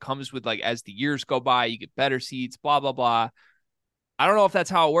that. It comes with like as the years go by, you get better seats, blah, blah, blah. I don't know if that's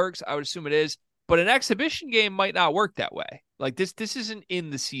how it works. I would assume it is, but an exhibition game might not work that way. Like this isn't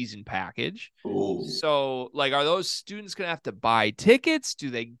in the season package. Ooh. So like, are those students going to have to buy tickets? Do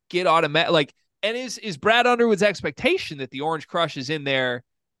they get automatic? Like, and is Brad Underwood's expectation that the Orange Crush is in there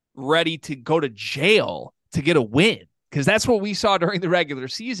ready to go to jail to get a win? Because that's what we saw during the regular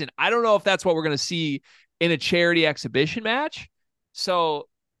season. I don't know if that's what we're going to see in a charity exhibition match. So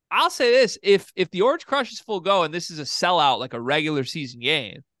I'll say this: if the Orange Crush is full go and this is a sellout like a regular season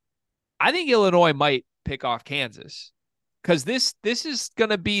game, I think Illinois might pick off Kansas because this is going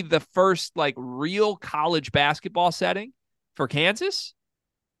to be the first like real college basketball setting for Kansas.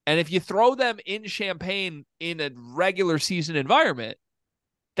 And if you throw them in Champaign in a regular season environment,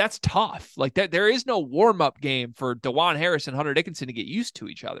 that's tough. Like there is no warm up game for DeJuan Harris and Hunter Dickinson to get used to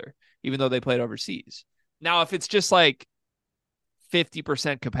each other, even though they played overseas. Now, if it's just like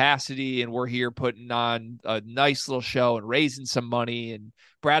 50% capacity and we're here putting on a nice little show and raising some money and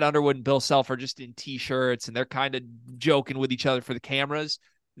Brad Underwood and Bill Self are just in t-shirts and they're kind of joking with each other for the cameras,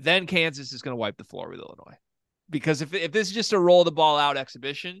 then Kansas is going to wipe the floor with Illinois. Because if this is just a roll the ball out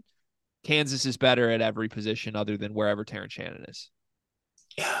exhibition, Kansas is better at every position other than wherever Terrence Shannon is.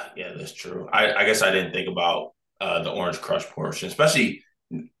 Yeah, that's true. I guess I didn't think about the Orange Crush portion, especially,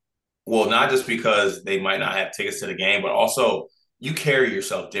 well, not just because they might not have tickets to the game, but also you carry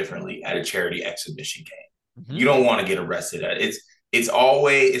yourself differently at a charity exhibition game. Mm-hmm. You don't want to get arrested at it.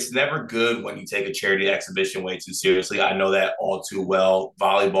 It's never good when you take a charity exhibition way too seriously. I know that all too well.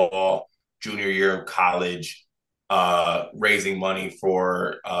 Volleyball, junior year of college, raising money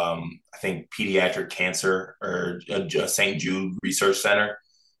for I think pediatric cancer or St. Jude Research Center.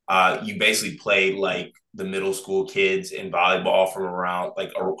 You basically played like the middle school kids in volleyball from around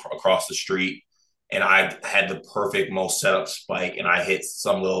like across the street. And I had the perfect most setup spike, and I hit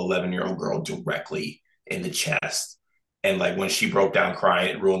some little 11-year-old girl directly in the chest. And like when she broke down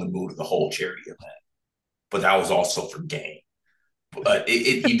crying, it ruined the mood of the whole charity event. But that was also for game. But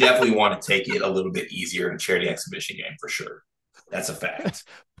you definitely want to take it a little bit easier in a charity exhibition game for sure. That's a fact.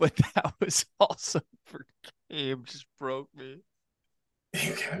 But that was also for game. Just broke me.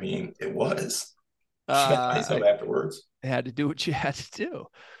 I mean, it was. She got the ice up afterwards. Had to do what you had to do.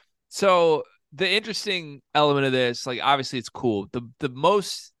 So the interesting element of this, like obviously it's cool. The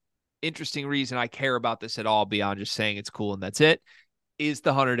most interesting reason I care about this at all, beyond just saying it's cool and that's it, is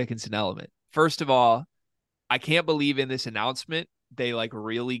the Hunter Dickinson element. First of all, I can't believe in this announcement they like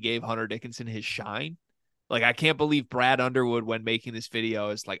really gave Hunter Dickinson his shine. Like I can't believe Brad Underwood, when making this video,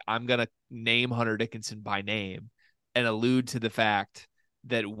 is like, I'm gonna name Hunter Dickinson by name and allude to the fact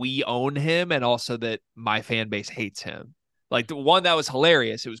that we own him and also that my fan base hates him. Like the one that was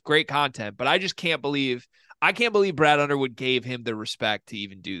hilarious. It was great content, but I just can't believe Brad Underwood gave him the respect to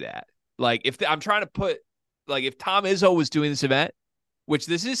even do that. Like I'm trying to put, like if Tom Izzo was doing this event, which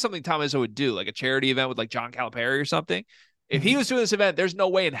this is something Tom Izzo would do, like a charity event with like John Calipari or something. If he was doing this event, there's no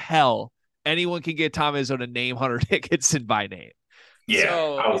way in hell anyone can get Tom Izzo to name Hunter Dickinson by name. Yeah,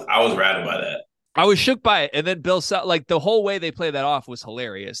 So I was rattled by that. I was shook by it. And then Bill Self, like the whole way they played that off was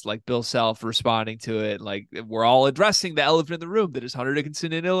hilarious. Like Bill Self responding to it, like we're all addressing the elephant in the room that is Hunter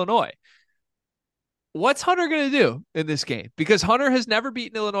Dickinson in Illinois. What's Hunter going to do in this game? Because Hunter has never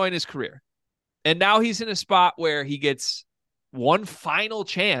beaten Illinois in his career. And now he's in a spot where he gets one final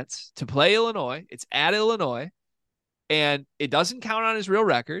chance to play Illinois. It's at Illinois. And it doesn't count on his real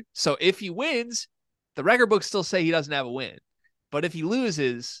record. So if he wins, the record books still say he doesn't have a win. But if he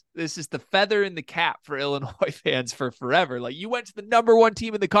loses, this is the feather in the cap for Illinois fans for forever. Like you went to the number one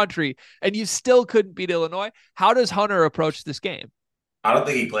team in the country and you still couldn't beat Illinois. How does Hunter approach this game? I don't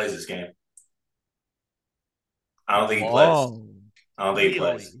think he plays this game. I don't think he plays. Oh, I don't think he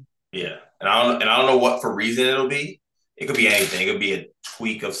really? plays. Yeah, and I don't know what for reason it'll be. It could be anything. It could be a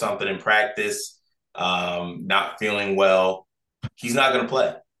tweak of something in practice, not feeling well. He's not going to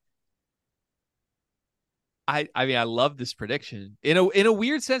play. I mean, I love this prediction. In a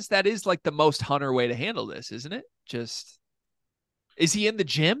weird sense, that is like the most Hunter way to handle this, isn't it? Just is he in the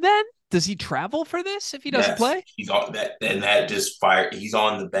gym then? Does he travel for this if he doesn't Yes, play? he's on that, and that just fire. He's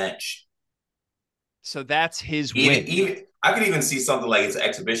on the bench. So that's his Even win. even I could even see something like it's an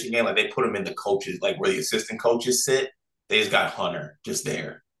exhibition game, like they put him in the coaches, like where the assistant coaches sit. They just got Hunter just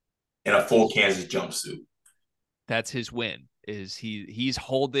there in a full Kansas jumpsuit. That's his win. Is he's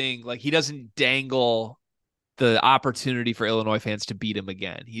holding, like he doesn't dangle the opportunity for Illinois fans to beat him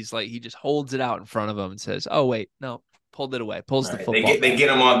again. He's like, he just holds it out in front of them and says, "Oh wait, no," pulled it away, pulls the Right. They football get they back. get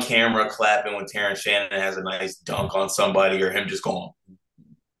him on camera clapping when Terrence Shannon has a nice dunk on somebody, or him just going.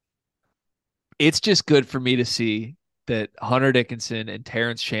 It's just good for me to see that Hunter Dickinson and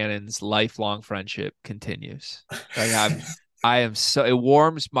Terrence Shannon's lifelong friendship continues. Like I am so, it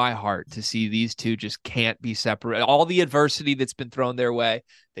warms my heart to see these two just can't be separate. All the adversity that's been thrown their way,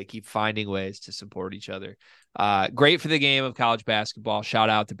 they keep finding ways to support each other. Great for the game of college basketball. Shout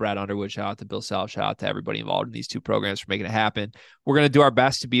out to Brad Underwood. Shout out to Bill Self. Shout out to everybody involved in these two programs for making it happen. We're going to do our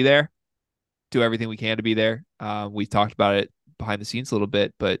best to be there, do everything we can to be there. We talked about it behind the scenes a little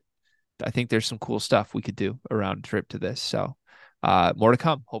bit, but I think there's some cool stuff we could do around a trip to this. So more to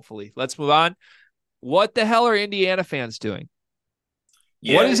come, hopefully. Let's move on. What the hell are Indiana fans doing?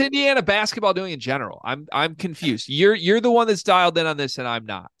 What Yeah, is Indiana basketball doing in general? I'm confused. You're the one that's dialed in on this, and I'm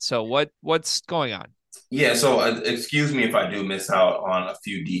not. So what's going on? yeah. So excuse me if I do miss out on a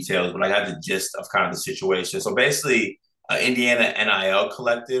few details, but I got the gist of kind of the situation. So basically, Indiana NIL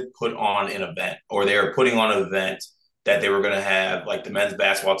Collective put on an event, or they were putting on an event that they were going to have like the men's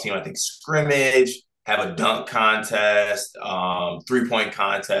basketball team, I think scrimmage, have a dunk contest, 3-point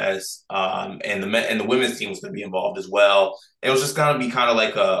contest, and the women's team was going to be involved as well. It was just going to be kind of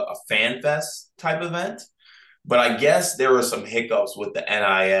like a fan fest type event. But I guess there were some hiccups with the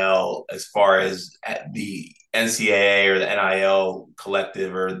NIL as far as the NCAA or the NIL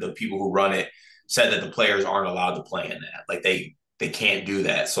collective or the people who run it said that the players aren't allowed to play in that. Like they can't do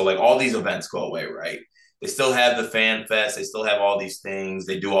that. So like all these events go away, right? They still have the fan fest, they still have all these things,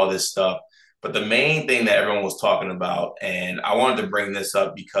 they do all this stuff. But the main thing that everyone was talking about, and I wanted to bring this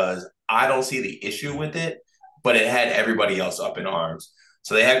up because I don't see the issue with it, but it had everybody else up in arms.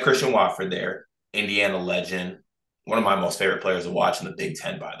 So they had Christian Watford there, Indiana legend. one of my most favorite players to watch in the Big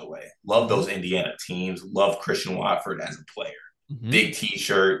Ten, by the way. Love Mm-hmm. those Indiana teams. Love Christian Watford as a player. Mm-hmm. Big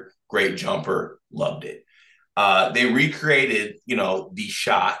T-shirt, great jumper, loved it. They recreated, the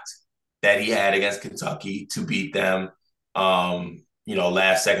shot that he had against Kentucky to beat them.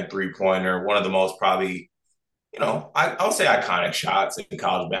 Last second 3-pointer, one of the most probably, I'll say iconic shots in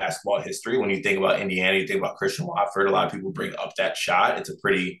college basketball history. When you think about Indiana, you think about Christian Watford. A lot of people bring up that shot. It's a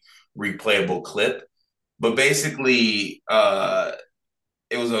pretty replayable clip. But basically,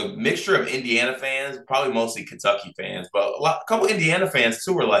 it was a mixture of Indiana fans, probably mostly Kentucky fans, but a couple Indiana fans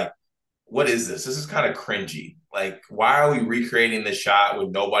too were like, "What is this? This is kind of cringy. Like, why are we recreating this shot with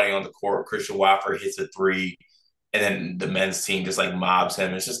nobody on the court? Christian Watford hits a three, and then the men's team just like mobs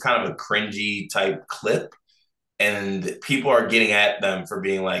him. It's just kind of a cringy type clip." And people are getting at them for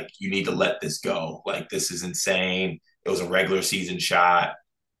being like, "You need to let this go. Like, this is insane. It was a regular season shot.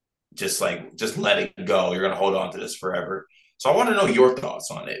 Just let it go. You're gonna hold on to this forever." So I want to know your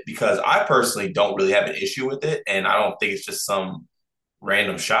thoughts on it because I personally don't really have an issue with it, and I don't think it's just some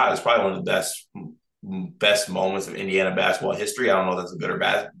random shot. It's probably one of the best moments of Indiana basketball history. I don't know if that's a good or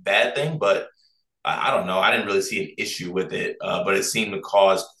bad thing, but I don't know. I didn't really see an issue with it, but it seemed to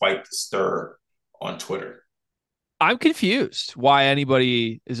cause quite the stir on Twitter. I'm confused why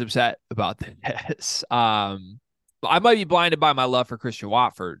anybody is upset about this. I might be blinded by my love for Christian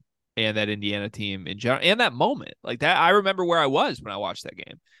Watford and that Indiana team in general and that moment. Like that, I remember where I was when I watched that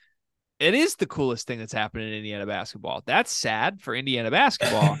game. It is the coolest thing that's happened in Indiana basketball. That's sad for Indiana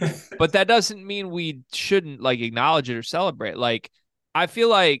basketball, but that doesn't mean we shouldn't like acknowledge it or celebrate. Like, I feel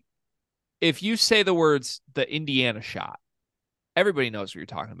like if you say the words the Indiana shot, everybody knows what you're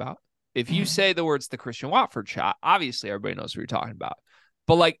talking about. If you say the words the Christian Watford shot, obviously everybody knows what you're talking about.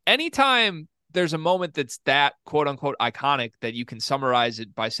 But like anytime there's a moment that's that quote unquote iconic that you can summarize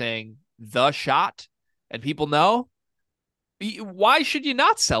it by saying the shot and people know, why should you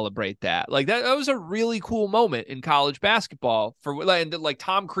not celebrate that? Like that was a really cool moment in college basketball for like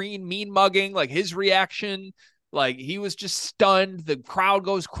Tom Crean mean mugging, like his reaction, like he was just stunned. The crowd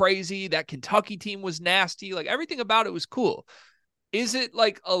goes crazy. That Kentucky team was nasty. Like everything about it was cool. Is it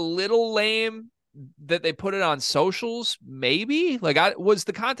like a little lame that they put it on socials? Maybe. Like, I was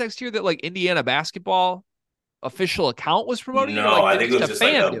the context here that like Indiana basketball official account was promoting it, or No, like I did think it just was a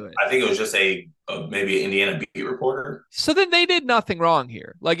just like fan do it? I think it was just maybe an Indiana beat reporter. So then they did nothing wrong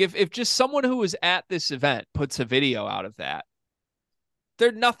here. Like if just someone who was at this event puts a video out of that,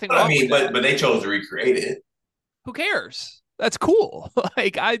 there's nothing But I wrong with mean, that. but they chose to recreate it. Who cares? That's cool.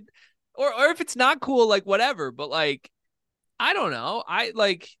 Like or if it's not cool, like whatever. But like I don't know.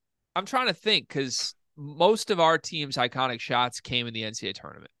 I'm trying to think because most of our team's iconic shots came in the NCAA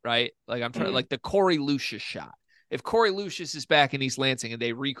tournament, right? Like I'm trying Mm. like the Corey Lucius shot. If Corey Lucius is back in East Lansing and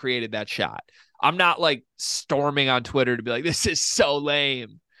they recreated that shot, I'm not like storming on Twitter to be like, this is so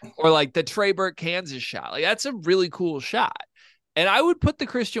lame. Or like the Trey Burke Kansas shot. Like that's a really cool shot. And I would put the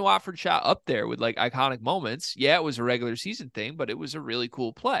Christian Watford shot up there with like iconic moments. Yeah, it was a regular season thing, but it was a really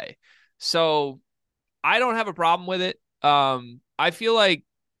cool play. So I don't have a problem with it. I feel like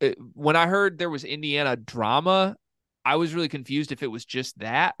when I heard there was Indiana drama, I was really confused if it was just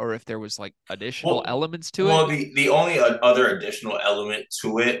that or if there was like additional Well, elements to it. well, the only other additional element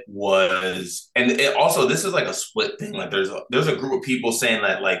to it was, and it also this is like a split thing. Like there's a group of people saying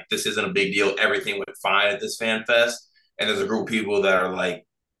that like this isn't a big deal, everything went fine at this fan fest, and there's a group of people that are like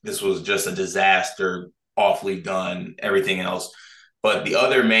this was just a disaster, awfully done, everything else. But the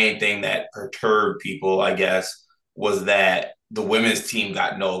other main thing that perturbed people, I guess, was that the women's team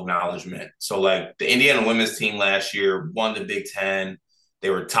got no acknowledgement. So like the Indiana women's team last year won the Big Ten, they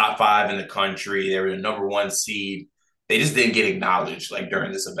were top five in the country. They were the number one seed. They just didn't get acknowledged like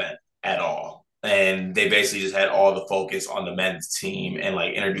during this event at all. And they basically just had all the focus on the men's team and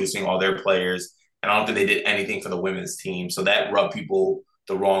like introducing all their players. And I don't think they did anything for the women's team. So that rubbed people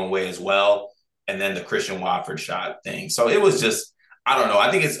the wrong way as well. And then the Christian Watford shot thing. So it was just, I don't know.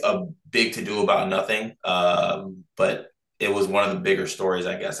 I think it's a big to do about nothing. But it was one of the bigger stories,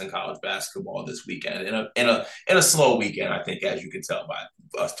 I guess, in college basketball this weekend. In a slow weekend, I think, as you can tell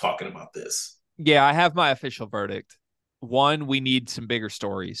by us talking about this. Yeah, I have my official verdict. One, we need some bigger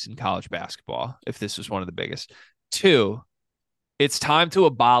stories in college basketball if this was one of the biggest. Two, it's time to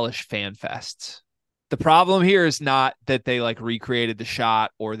abolish fan fests. The problem here is not that they like recreated the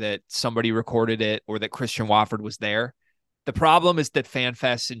shot or that somebody recorded it or that Christian Wofford was there. The problem is that fan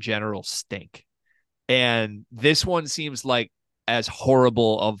fests in general stink. And this one seems like as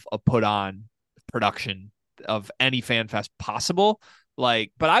horrible of a put on production of any fan fest possible.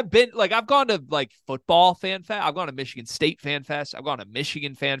 Like, but I've gone to like football fan fest. I've gone to Michigan State fan fest. I've gone to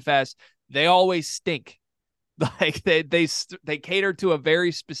Michigan fan fest. They always stink. Like they cater to a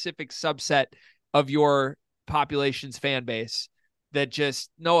very specific subset of your population's fan base that just,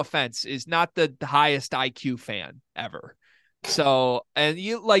 no offense, is not the highest IQ fan ever. So, and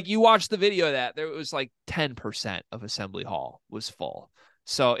you watch the video of that, there was like 10% of Assembly Hall was full.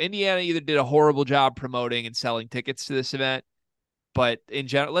 So Indiana either did a horrible job promoting and selling tickets to this event, but in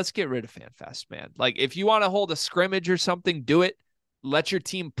general, let's get rid of FanFest, man. Like if you want to hold a scrimmage or something, do it. Let your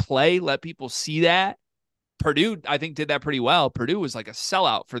team play. Let people see that. Purdue, I think, did that pretty well. Purdue was like a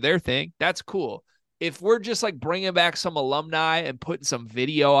sellout for their thing. That's cool. If we're just like bringing back some alumni and putting some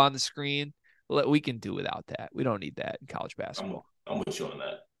video on the screen, we can do without that. We don't need that in college basketball. I'm with you on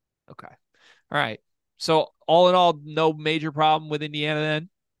that. Okay. All right. So all in all, no major problem with Indiana then?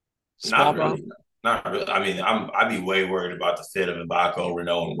 Small Not problem? really. Not really. I mean, I'd be way worried about the fit of Mbako,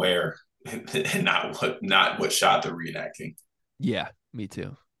 Renault, and Ware, and not what shot they're reenacting. Yeah, me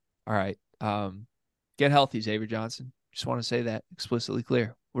too. All right. Get healthy, Xavier Johnson. Just want to say that explicitly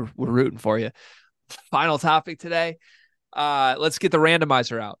clear. We're rooting for you. Final topic today. Let's get the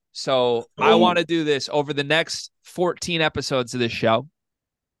randomizer out. So I want to do this over the next 14 episodes of this show.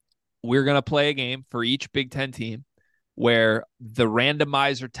 We're going to play a game for each Big Ten team where the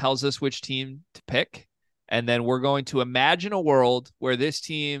randomizer tells us which team to pick. And then we're going to imagine a world where this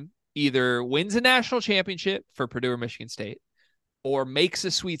team either wins a national championship for Purdue or Michigan State or makes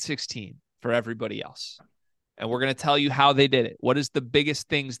a Sweet 16 for everybody else. And we're going to tell you how they did it. What is the biggest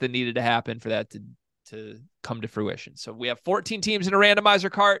things that needed to happen for that to come to fruition? So we have 14 teams in a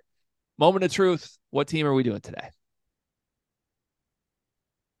randomizer cart. Moment of truth. What team are we doing today?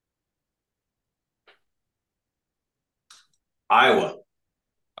 Iowa.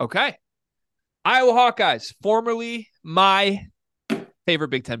 Okay. Iowa Hawkeyes, formerly my favorite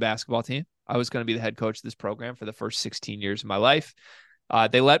Big Ten basketball team. I was going to be the head coach of this program for the first 16 years of my life.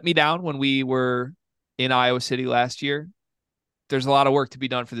 They let me down when we were in Iowa City last year. There's a lot of work to be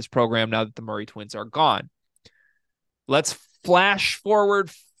done for this program now that the Murray twins are gone. Let's flash forward,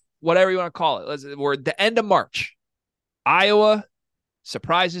 whatever you want to call it. We're at the end of March. Iowa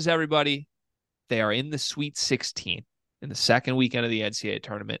surprises everybody. They are in the Sweet 16 in the second weekend of the NCAA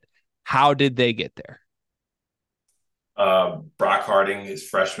tournament. How did they get there? Brock Harding is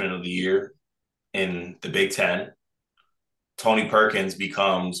freshman of the year in the Big Ten. Tony Perkins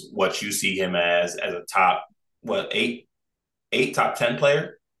becomes what you see him as a top, eight top 10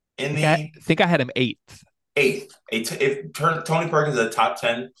 player in I think I had him eighth. If Tony Perkins is a top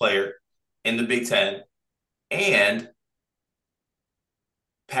 10 player in the Big Ten, and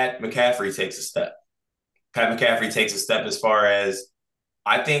Pat McCaffrey takes a step. Pat McCaffrey takes a step as far as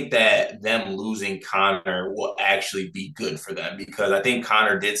I think that them losing Connor will actually be good for them because I think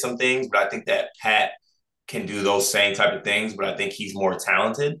Connor did some things, but I think that Pat can do those same type of things, but I think he's more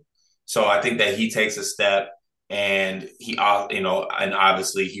talented. So I think that he takes a step and and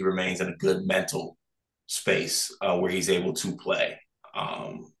obviously he remains in a good mental space where he's able to play.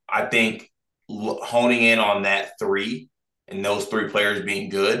 I think honing in on that three and those three players being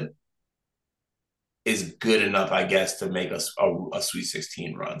good is good enough, I guess, to make us a Sweet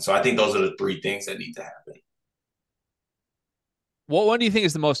 16 run. So I think those are the three things that need to happen. What one do you think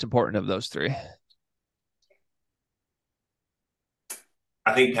is the most important of those three?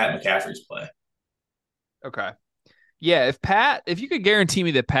 I think Pat McCaffrey's play. Okay. Yeah, if you could guarantee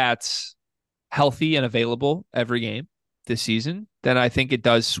me that Pat's healthy and available every game this season, then I think it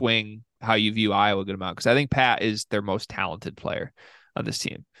does swing how you view Iowa a good amount because I think Pat is their most talented player on this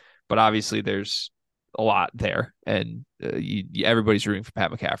team. But obviously there's a lot there, and everybody's rooting for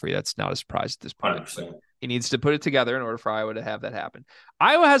Pat McCaffrey. That's not a surprise at this point. 100%. He needs to put it together in order for Iowa to have that happen.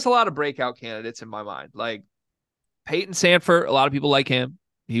 Iowa has a lot of breakout candidates in my mind, like Peyton Sandfort. A lot of people like him.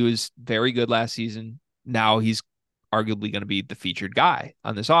 He was very good last season. Now he's arguably going to be the featured guy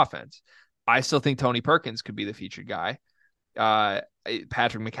on this offense. I still think Tony Perkins could be the featured guy.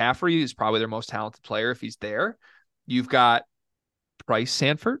 Patrick McCaffrey is probably their most talented player if he's there. You've got Bryce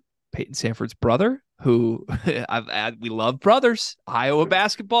Sandfort, Peyton Sandfort's brother, who we love brothers. Iowa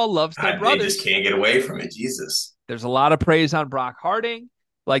basketball loves their brothers. They just can't get away from it. Jesus. There's a lot of praise on Brock Harding.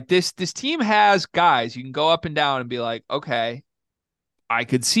 Like this team has guys you can go up and down and be like, okay, I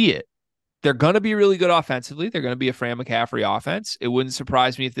could see it. They're going to be really good offensively. They're going to be a Fran McCaffrey offense. It wouldn't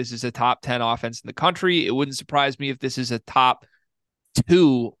surprise me if this is a top 10 offense in the country. It wouldn't surprise me if this is a top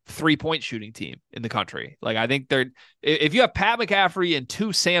 2 3-point shooting team in the country. Like I think if you have Pat McCaffrey and 2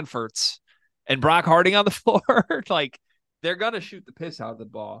 Sandforts and Brock Harding on the floor, like they're going to shoot the piss out of the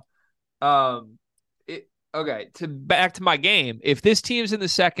ball. Okay, back to my game. If this team's in the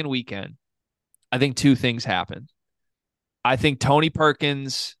second weekend, I think 2 things happen. I think Tony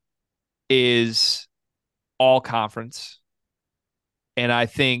Perkins is all conference. And I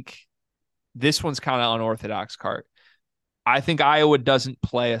think this one's kind of unorthodox, Cart. I think Iowa doesn't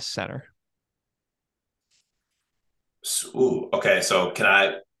play a center. Ooh, okay. So can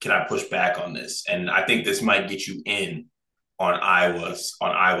I push back on this? And I think this might get you in on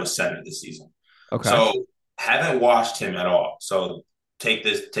Iowa's center this season. Okay. So haven't watched him at all. So take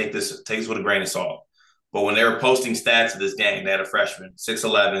this with a grain of salt. But when they were posting stats of this game, they had a freshman,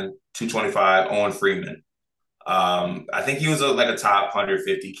 6'11", 225, Owen Freeman. I think he was like a top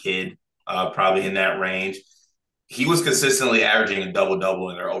 150 kid, probably in that range. He was consistently averaging a double double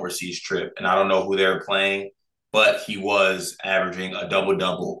in their overseas trip, and I don't know who they were playing, but he was averaging a double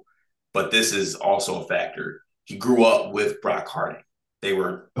double. But this is also a factor. He grew up with Brock Harding. They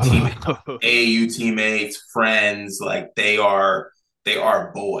were AAU teammates, friends. Like they are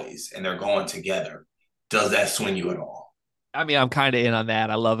boys, and they're going together. Does that swing you at all? I mean, I'm kind of in on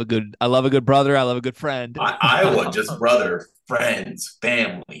that. I love a good brother. I love a good friend. Iowa, just brother, friends,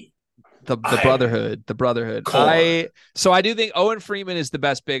 family. The I brotherhood, the brotherhood. core. So I do think Owen Freeman is the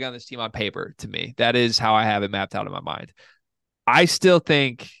best big on this team on paper to me. That is how I have it mapped out in my mind. I still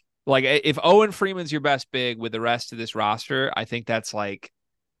think like if Owen Freeman's your best big with the rest of this roster, I think that's like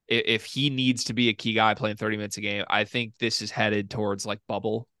if he needs to be a key guy playing 30 minutes a game, I think this is headed towards like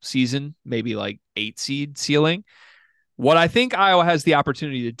bubble season, maybe like 8 seed ceiling. What I think Iowa has the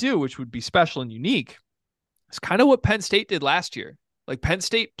opportunity to do, which would be special and unique, is kind of what Penn State did last year. Like Penn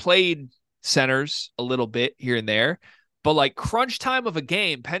State played centers a little bit here and there, but like crunch time of a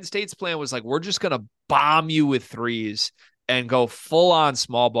game, Penn State's plan was like, we're just going to bomb you with threes and go full on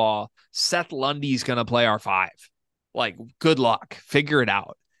small ball. Seth Lundy's going to play our five. Like, good luck. Figure it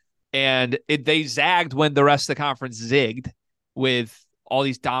out. And they zagged when the rest of the conference zigged with all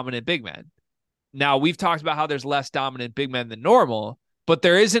these dominant big men. Now, we've talked about how there's less dominant big men than normal, but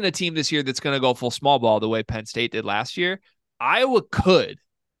there isn't a team this year that's going to go full small ball the way Penn State did last year. Iowa could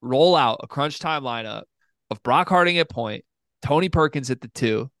roll out a crunch time lineup of Brock Harding at point, Tony Perkins at the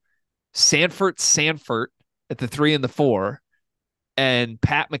 2, Sanford at the 3 and the 4, and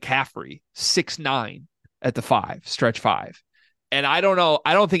Pat McCaffrey, 6'9", at the 5, stretch 5. And I don't know.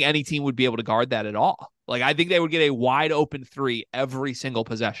 I don't think any team would be able to guard that at all. Like, I think they would get a wide open 3 every single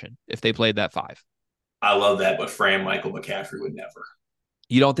possession if they played that 5. I love that, but Fran Michael McCaffrey would never.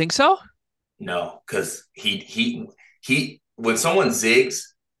 You don't think so? No, because he when someone zigs,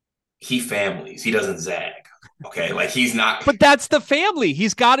 he families. He doesn't zag. Okay, like he's not. But that's the family.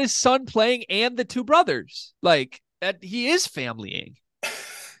 He's got his son playing and the 2 brothers. Like, that he is familying.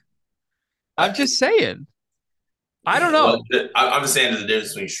 I'm just saying. I don't know. Well, I'm just saying there's a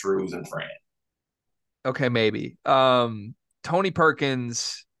difference between Shrews and Fran. Okay, maybe. Tony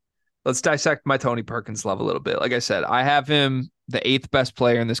Perkins. Let's dissect my Tony Perkins love a little bit. Like I said, I have him the 8th best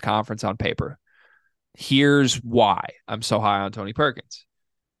player in this conference on paper. Here's why I'm so high on Tony Perkins.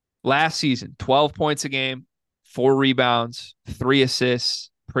 Last season, 12 points a game, 4 rebounds, 3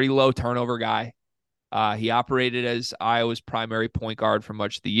 assists, pretty low turnover guy. He operated as Iowa's primary point guard for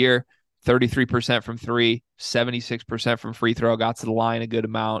much of the year. 33% from 3, 76% from free throw, got to the line a good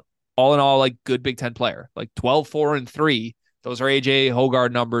amount. All in all, like good Big Ten player, like 12, 4, and 3. Those are AJ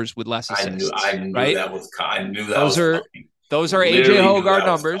Hoggard numbers with less assists. I knew right? that was. I knew that those was are coming. those are Literally AJ knew Hoggard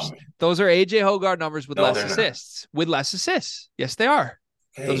that was numbers. coming. Those are AJ Hoggard numbers with No, less they're not. assists. With less assists. Yes, they are.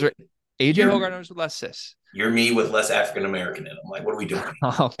 Hey, Those are AJ you're- Hoggard numbers with less assists. You're me with less African American in them. Like, what are we doing?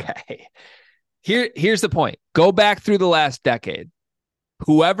 Okay. Here's the point. Go back through the last decade.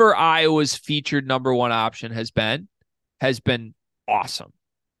 Whoever Iowa's featured number 1 option has been awesome.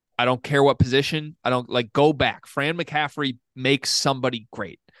 I don't care what position. I don't like go back. Fran McCaffrey makes somebody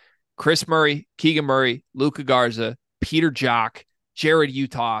great. Chris Murray, Keegan Murray, Luka Garza, Peter Jock, Jared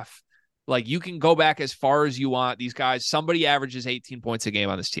Utoff. Like, you can go back as far as you want. These guys, somebody averages 18 points a game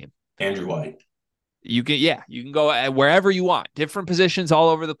on this team. Andrew White. You can go wherever you want. Different positions all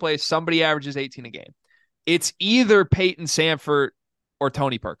over the place. Somebody averages 18 a game. It's either Peyton Sanford or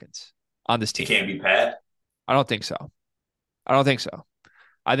Tony Perkins on this team. It can't be Pat. I don't think so.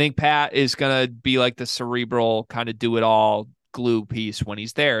 I think Pat is going to be like the cerebral kind of do it all glue piece when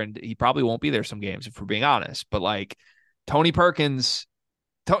he's there. And he probably won't be there some games if we're being honest. But like Tony Perkins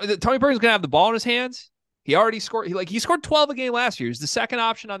going to have the ball in his hands. He already scored. He scored 12 a game last year. He's the second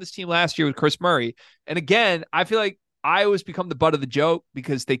option on this team last year with Chris Murray. And again, I feel like Iowa's become the butt of the joke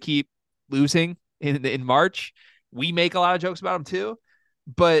because they keep losing in March. We make a lot of jokes about them too.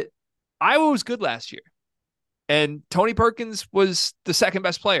 But Iowa was good last year. And Tony Perkins was the second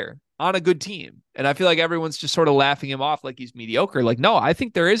best player on a good team. And I feel like everyone's just sort of laughing him off like he's mediocre. Like, no, I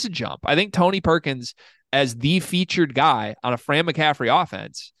think there is a jump. I think Tony Perkins as the featured guy on a Fran McCaffrey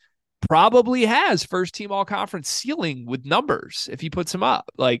offense probably has first team all conference ceiling with numbers if he puts them up.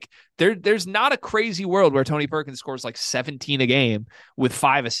 Like there's not a crazy world where Tony Perkins scores like 17 a game with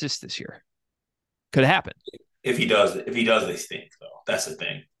 5 assists this year. Could happen. If he does, they stink though. That's the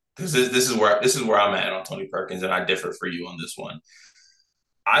thing. Because this is where I'm at on Tony Perkins, and I differ for you on this one.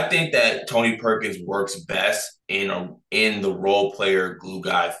 I think that Tony Perkins works best in the role player glue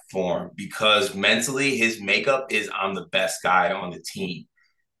guy form because mentally his makeup is I'm the best guy on the team.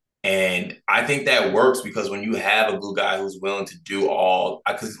 And I think that works because when you have a glue guy who's willing to do all,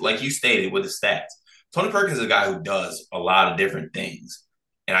 because like you stated with the stats, Tony Perkins is a guy who does a lot of different things.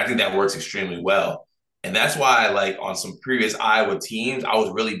 And I think that works extremely well. And that's why, like on some previous Iowa teams, I was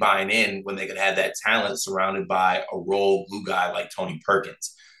really buying in when they could have that talent surrounded by a role glue guy like Tony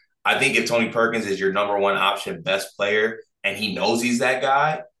Perkins. I think if Tony Perkins is your number one option, best player, and he knows he's that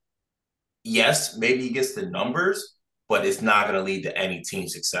guy, yes, maybe he gets the numbers, but it's not going to lead to any team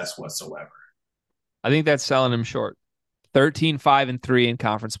success whatsoever. I think that's selling him short. 13, 5, and 3 in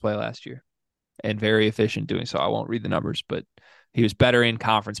conference play last year and very efficient doing so. I won't read the numbers, but he was better in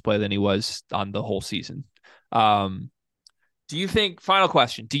conference play than he was on the whole season. Do you think, final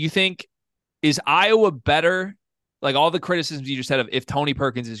question, do you think, is Iowa better? Like all the criticisms you just said of if Tony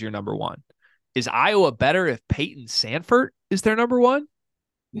Perkins is your number one, is Iowa better if Peyton Sanford is their number one?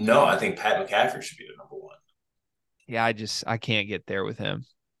 No, I think Pat McCaffrey should be the number one. Yeah, I can't get there with him.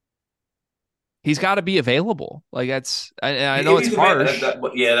 He's got to be available. Like I know If it's he's harsh.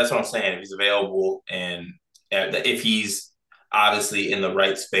 yeah, that's what I'm saying. If he's available and if he's obviously in the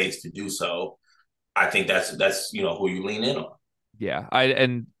right space to do so, I think that's who you lean in on. Yeah,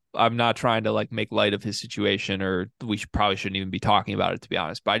 I'm not trying to like make light of his situation, or we probably shouldn't even be talking about it to be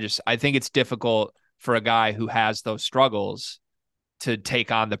honest. But I think it's difficult for a guy who has those struggles to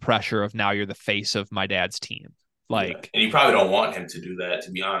take on the pressure of now you're the face of my dad's team. Yeah, Like, and you probably don't want him to do that.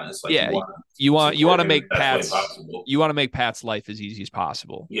 To be honest, like yeah, want you to want support to him in the make best way possible. Pat's life as easy as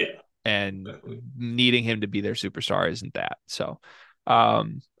possible, Yeah, and exactly. needing him to be their superstar isn't that. So,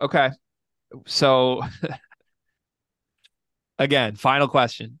 okay, so again, final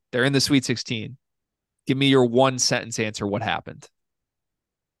question. They're in the Sweet 16. Give me your one sentence answer. What happened?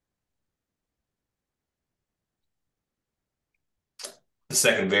 The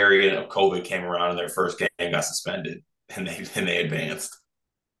second variant of COVID came around, and their first game got suspended, and they advanced.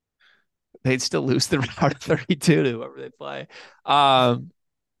 They'd still lose the round of 32 to whoever they play. Um,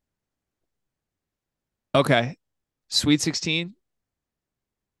 okay. Sweet 16.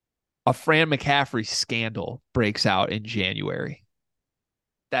 A Fran McCaffrey scandal breaks out in January.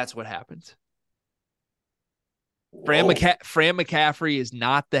 That's what happens. Whoa, Fran McCaffrey is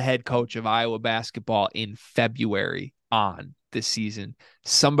not the head coach of Iowa basketball in February on this season.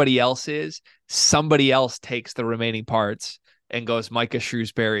 Somebody else is. Somebody else takes the remaining parts and goes Micah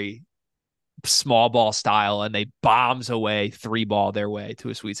Shrewsbury small ball style, and they bombs away 3-ball their way to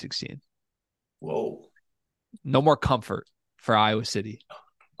a Sweet 16. whoa! No more comfort for Iowa City.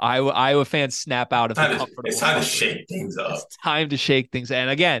 Iowa fans snap out of the It's comfortable time to comfort. shake things It's up. time to shake things. And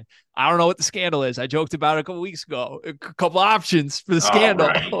again, I don't know what the scandal is. I joked about it a couple weeks ago. A couple options for the All scandal.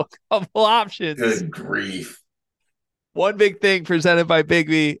 right, A couple options. good grief! One big thing presented by Big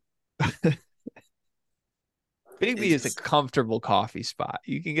B. Big B It's is a just comfortable coffee spot.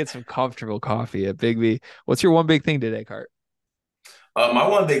 You can get some comfortable coffee at Big B. What's your one big thing today, Cart? my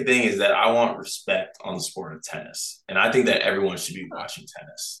one big thing is that I want respect on the sport of tennis, and I think that everyone should be watching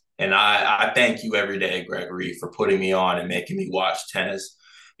tennis. And I thank you every day, Gregory, for putting me on and making me watch tennis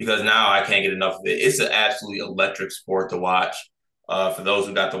because now I can't get enough of it. It's an absolutely electric sport to watch. For those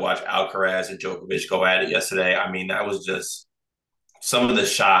who got to watch Alcaraz and Djokovic go at it yesterday, I mean that was just some of the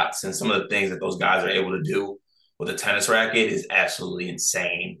shots and some of the things that those guys are able to do with a tennis racket is absolutely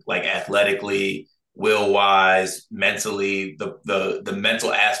insane. Like athletically, will wise, mentally, the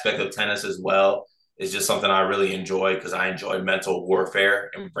mental aspect of tennis as well is just something I really enjoy because I enjoy mental warfare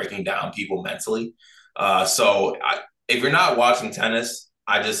and breaking down people mentally. If you're not watching tennis,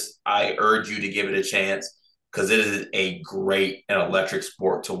 I urge you to give it a chance because it is a great and electric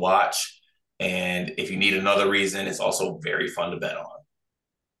sport to watch. And if you need another reason, it's also very fun to bet on.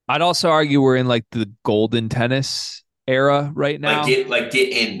 I'd also argue we're in like the golden tennis era right now. Get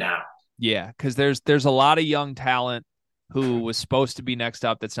in now. Yeah, because there's a lot of young talent who was supposed to be next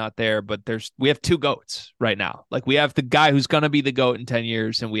up that's not there, but we have two goats right now. Like we have the guy who's gonna be the goat in 10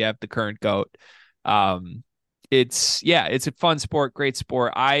 years, and we have the current goat. It's a fun sport, great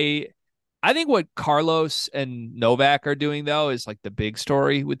sport. I think what Carlos and Novak are doing though is like the big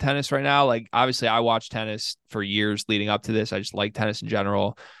story with tennis right now. Like obviously I watched tennis for years leading up to this. I just like tennis in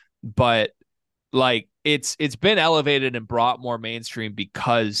general. But like it's been elevated and brought more mainstream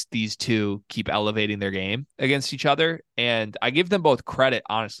because these two keep elevating their game against each other. And I give them both credit,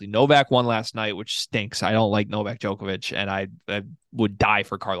 honestly. Novak won last night, which stinks. I don't like Novak Djokovic, and I would die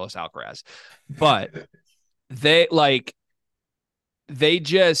for Carlos Alcaraz. But they like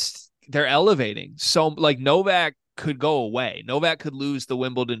they're elevating. So like Novak could go away. Novak could lose the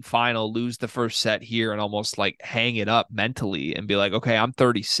Wimbledon final, lose the first set here, and almost like hang it up mentally and be like, okay, I'm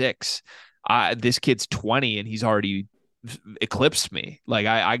 36. This kid's 20 and he's already eclipsed me. Like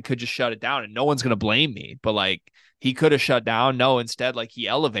I could just shut it down and no one's gonna blame me. But like he could have shut down. No, instead, like he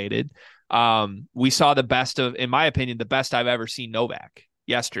elevated. We saw the best of, in my opinion, the best I've ever seen Novak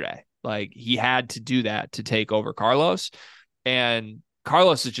yesterday. Like he had to do that to take over Carlos. And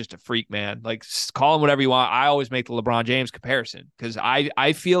Carlos is just a freak, man. Like call him whatever you want. I always make the LeBron James comparison because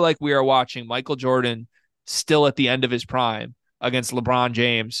I feel like we are watching Michael Jordan still at the end of his prime against LeBron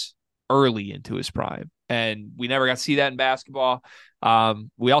James early into his prime. And we never got to see that in basketball.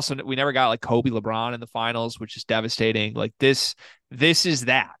 We never got like Kobe LeBron in the finals, which is devastating. Like this is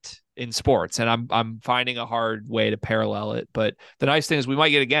that in sports. And I'm finding a hard way to parallel it. But the nice thing is we might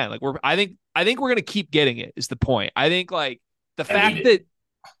get again. Like I think we're gonna keep getting it is the point. I think like the I need fact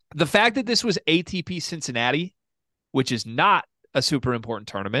it. that this was ATP Cincinnati, which is not a super important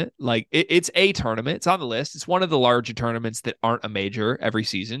tournament. Like it's a tournament. It's on the list. It's one of the larger tournaments that aren't a major every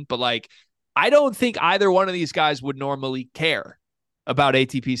season. But like, I don't think either one of these guys would normally care about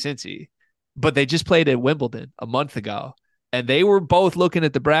ATP Cincy, but they just played at Wimbledon a month ago and they were both looking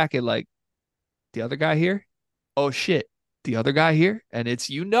at the bracket like the other guy here. Oh shit. The other guy here. And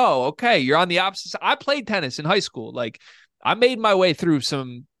it's, okay, you're on the opposite side. I played tennis in high school. Like I made my way through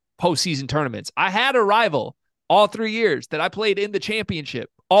some postseason tournaments. I had a rival all 3 years that I played in the championship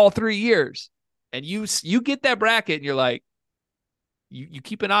all 3 years. And you get that bracket and you're like, you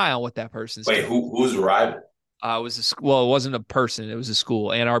keep an eye on what that person's Wait, doing. who's the rival? It wasn't a person. It was a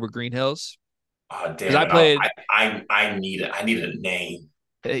school, Ann Arbor Green Hills. Oh, Because damn I it! I played, I I need it. I need a name.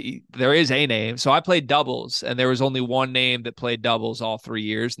 there is a name. So I played doubles and there was only one name that played doubles all 3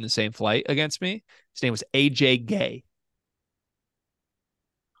 years in the same flight against me. His name was AJ Gay.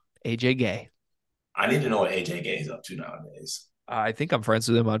 AJ Gay. I need to know what AJ Gay is up to nowadays. I think I'm friends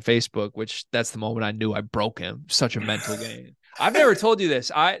with him on Facebook, which that's the moment I knew I broke him. Such a mental game. I've never told you this.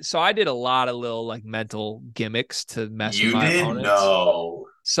 I did a lot of little like mental gimmicks to mess with You my did? opponents. No.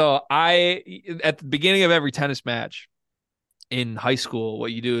 So I at the beginning of every tennis match in high school,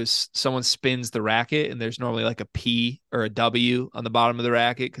 what you do is someone spins the racket and there's normally like a P or a W on the bottom of the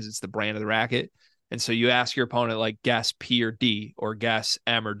racket because it's the brand of the racket. And so you ask your opponent like guess P or D or guess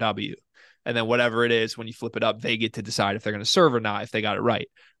M or W. And then whatever it is, when you flip it up, they get to decide if they're going to serve or not, if they got it right.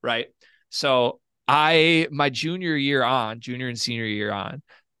 Right. So my junior and senior year on,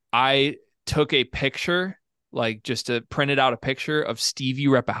 I took a picture, like just to printed out a picture of Stevie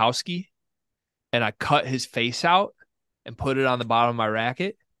Repahowski and I cut his face out and put it on the bottom of my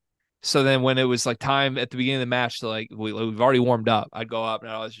racket. So then when it was like time at the beginning of the match to like, we've already warmed up, I'd go up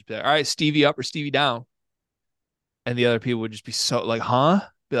and I'd always just be like, all right, Stevie up or Stevie down. And the other people would just be so like, huh?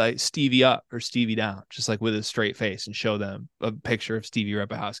 Be like Stevie up or Stevie down, just like with a straight face and show them a picture of Stevie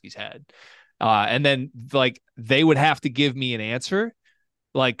Repahowski's head. And then like they would have to give me an answer,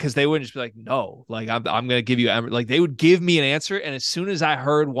 like because they wouldn't just be like, no, like I'm gonna give you like they would give me an answer. And as soon as I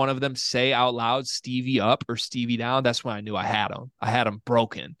heard one of them say out loud Stevie up or Stevie down, that's when I knew I had them. I had them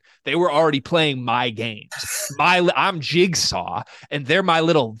broken. They were already playing my games. I'm Jigsaw and they're my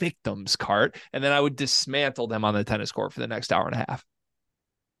little victims cart. And then I would dismantle them on the tennis court for the next hour and a half.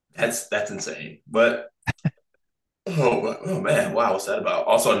 That's insane. But oh man, wow, what's that about?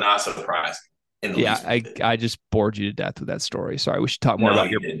 Also not surprising in the Yeah, least I bit. I just bored you to death with that story. Sorry, No,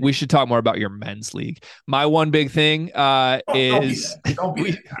 you didn't. we should talk more about your men's league. My one big thing Don't be is that. Don't be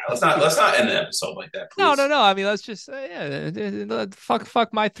we that guy. Let's not end the episode like that, please. no. I mean, let's just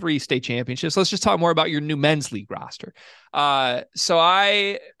fuck my 3 state championships. Let's just talk more about your new men's league roster. So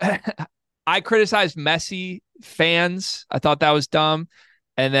I I criticized Messi fans. I thought that was dumb.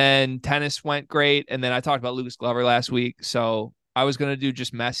 And then tennis went great. And then I talked about Lucas Glover last week. So I was going to do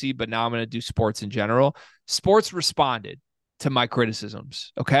just Messi, but now I'm going to do sports in general. Sports responded to my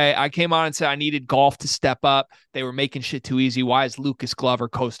criticisms. Okay. I came on and said I needed golf to step up. They were making shit too easy. Why is Lucas Glover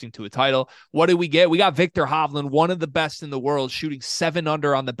coasting to a title? What did we get? We got Victor Hovland, one of the best in the world, shooting 7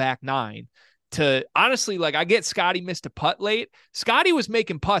 under on the back 9. To honestly, like I get Scotty missed a putt late. Scotty was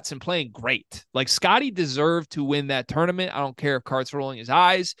making putts and playing great. Like Scotty deserved to win that tournament. I don't care if Cart's rolling his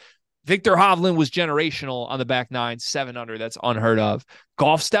eyes. Victor Hovland was generational on the back 9, 7 under. That's unheard of.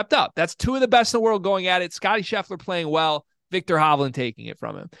 Golf stepped up. That's 2 of the best in the world going at it. Scotty Scheffler playing well. Victor Hovland taking it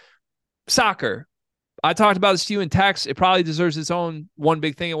from him. Soccer. I talked about this to you in text. It probably deserves its own one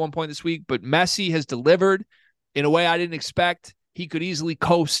big thing at one point this week, but Messi has delivered in a way I didn't expect. He could easily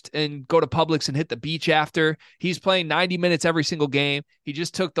coast and go to Publix and hit the beach after. He's playing 90 minutes every single game. He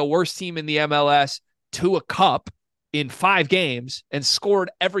just took the worst team in the MLS to a cup in 5 games and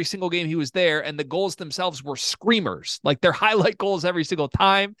scored every single game he was there. And the goals themselves were screamers, like they're highlight goals every single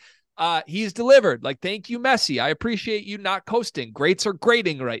time. He's delivered. Like, thank you, Messi. I appreciate you not coasting. Greats are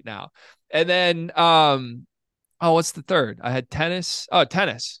grading right now. And then, what's the third? I had tennis. Oh,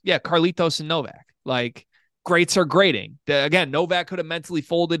 tennis. Yeah, Carlitos and Novak. Like, greats are grading. Again, Novak could have mentally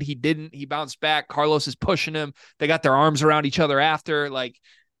folded. He didn't. He bounced back. Carlos is pushing him. They got their arms around each other after. Like,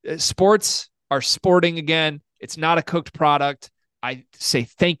 sports are sporting again. It's not a cooked product. I say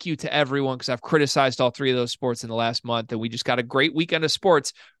thank you to everyone because I've criticized all three of those sports in the last month, and we just got a great weekend of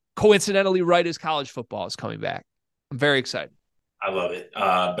sports. Coincidentally, right as college football is coming back. I'm very excited. I love it.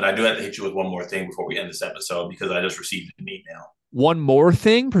 But I do have to hit you with one more thing before we end this episode because I just received an email. One more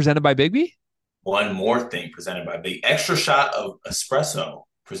thing presented by Bigby. One more thing presented by Big Extra shot of espresso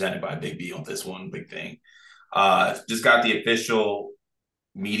presented by Big B on this one big thing. Just got the official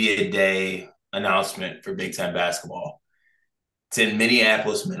media day announcement for Big Ten basketball. It's in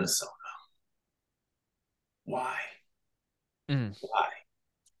Minneapolis, Minnesota. Why? Mm. Why?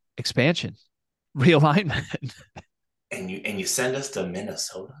 Expansion, realignment. And you send us to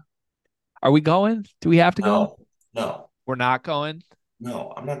Minnesota? Are we going? Do we have to go? No, no, We're not going.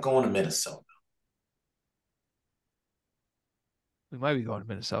 no. I'm not going to Minnesota. We might be going to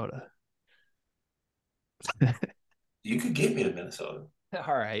Minnesota. You could get me to Minnesota.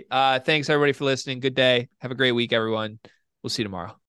 All right. Thanks everybody for listening. Good day. Have a great week, everyone. We'll see you tomorrow.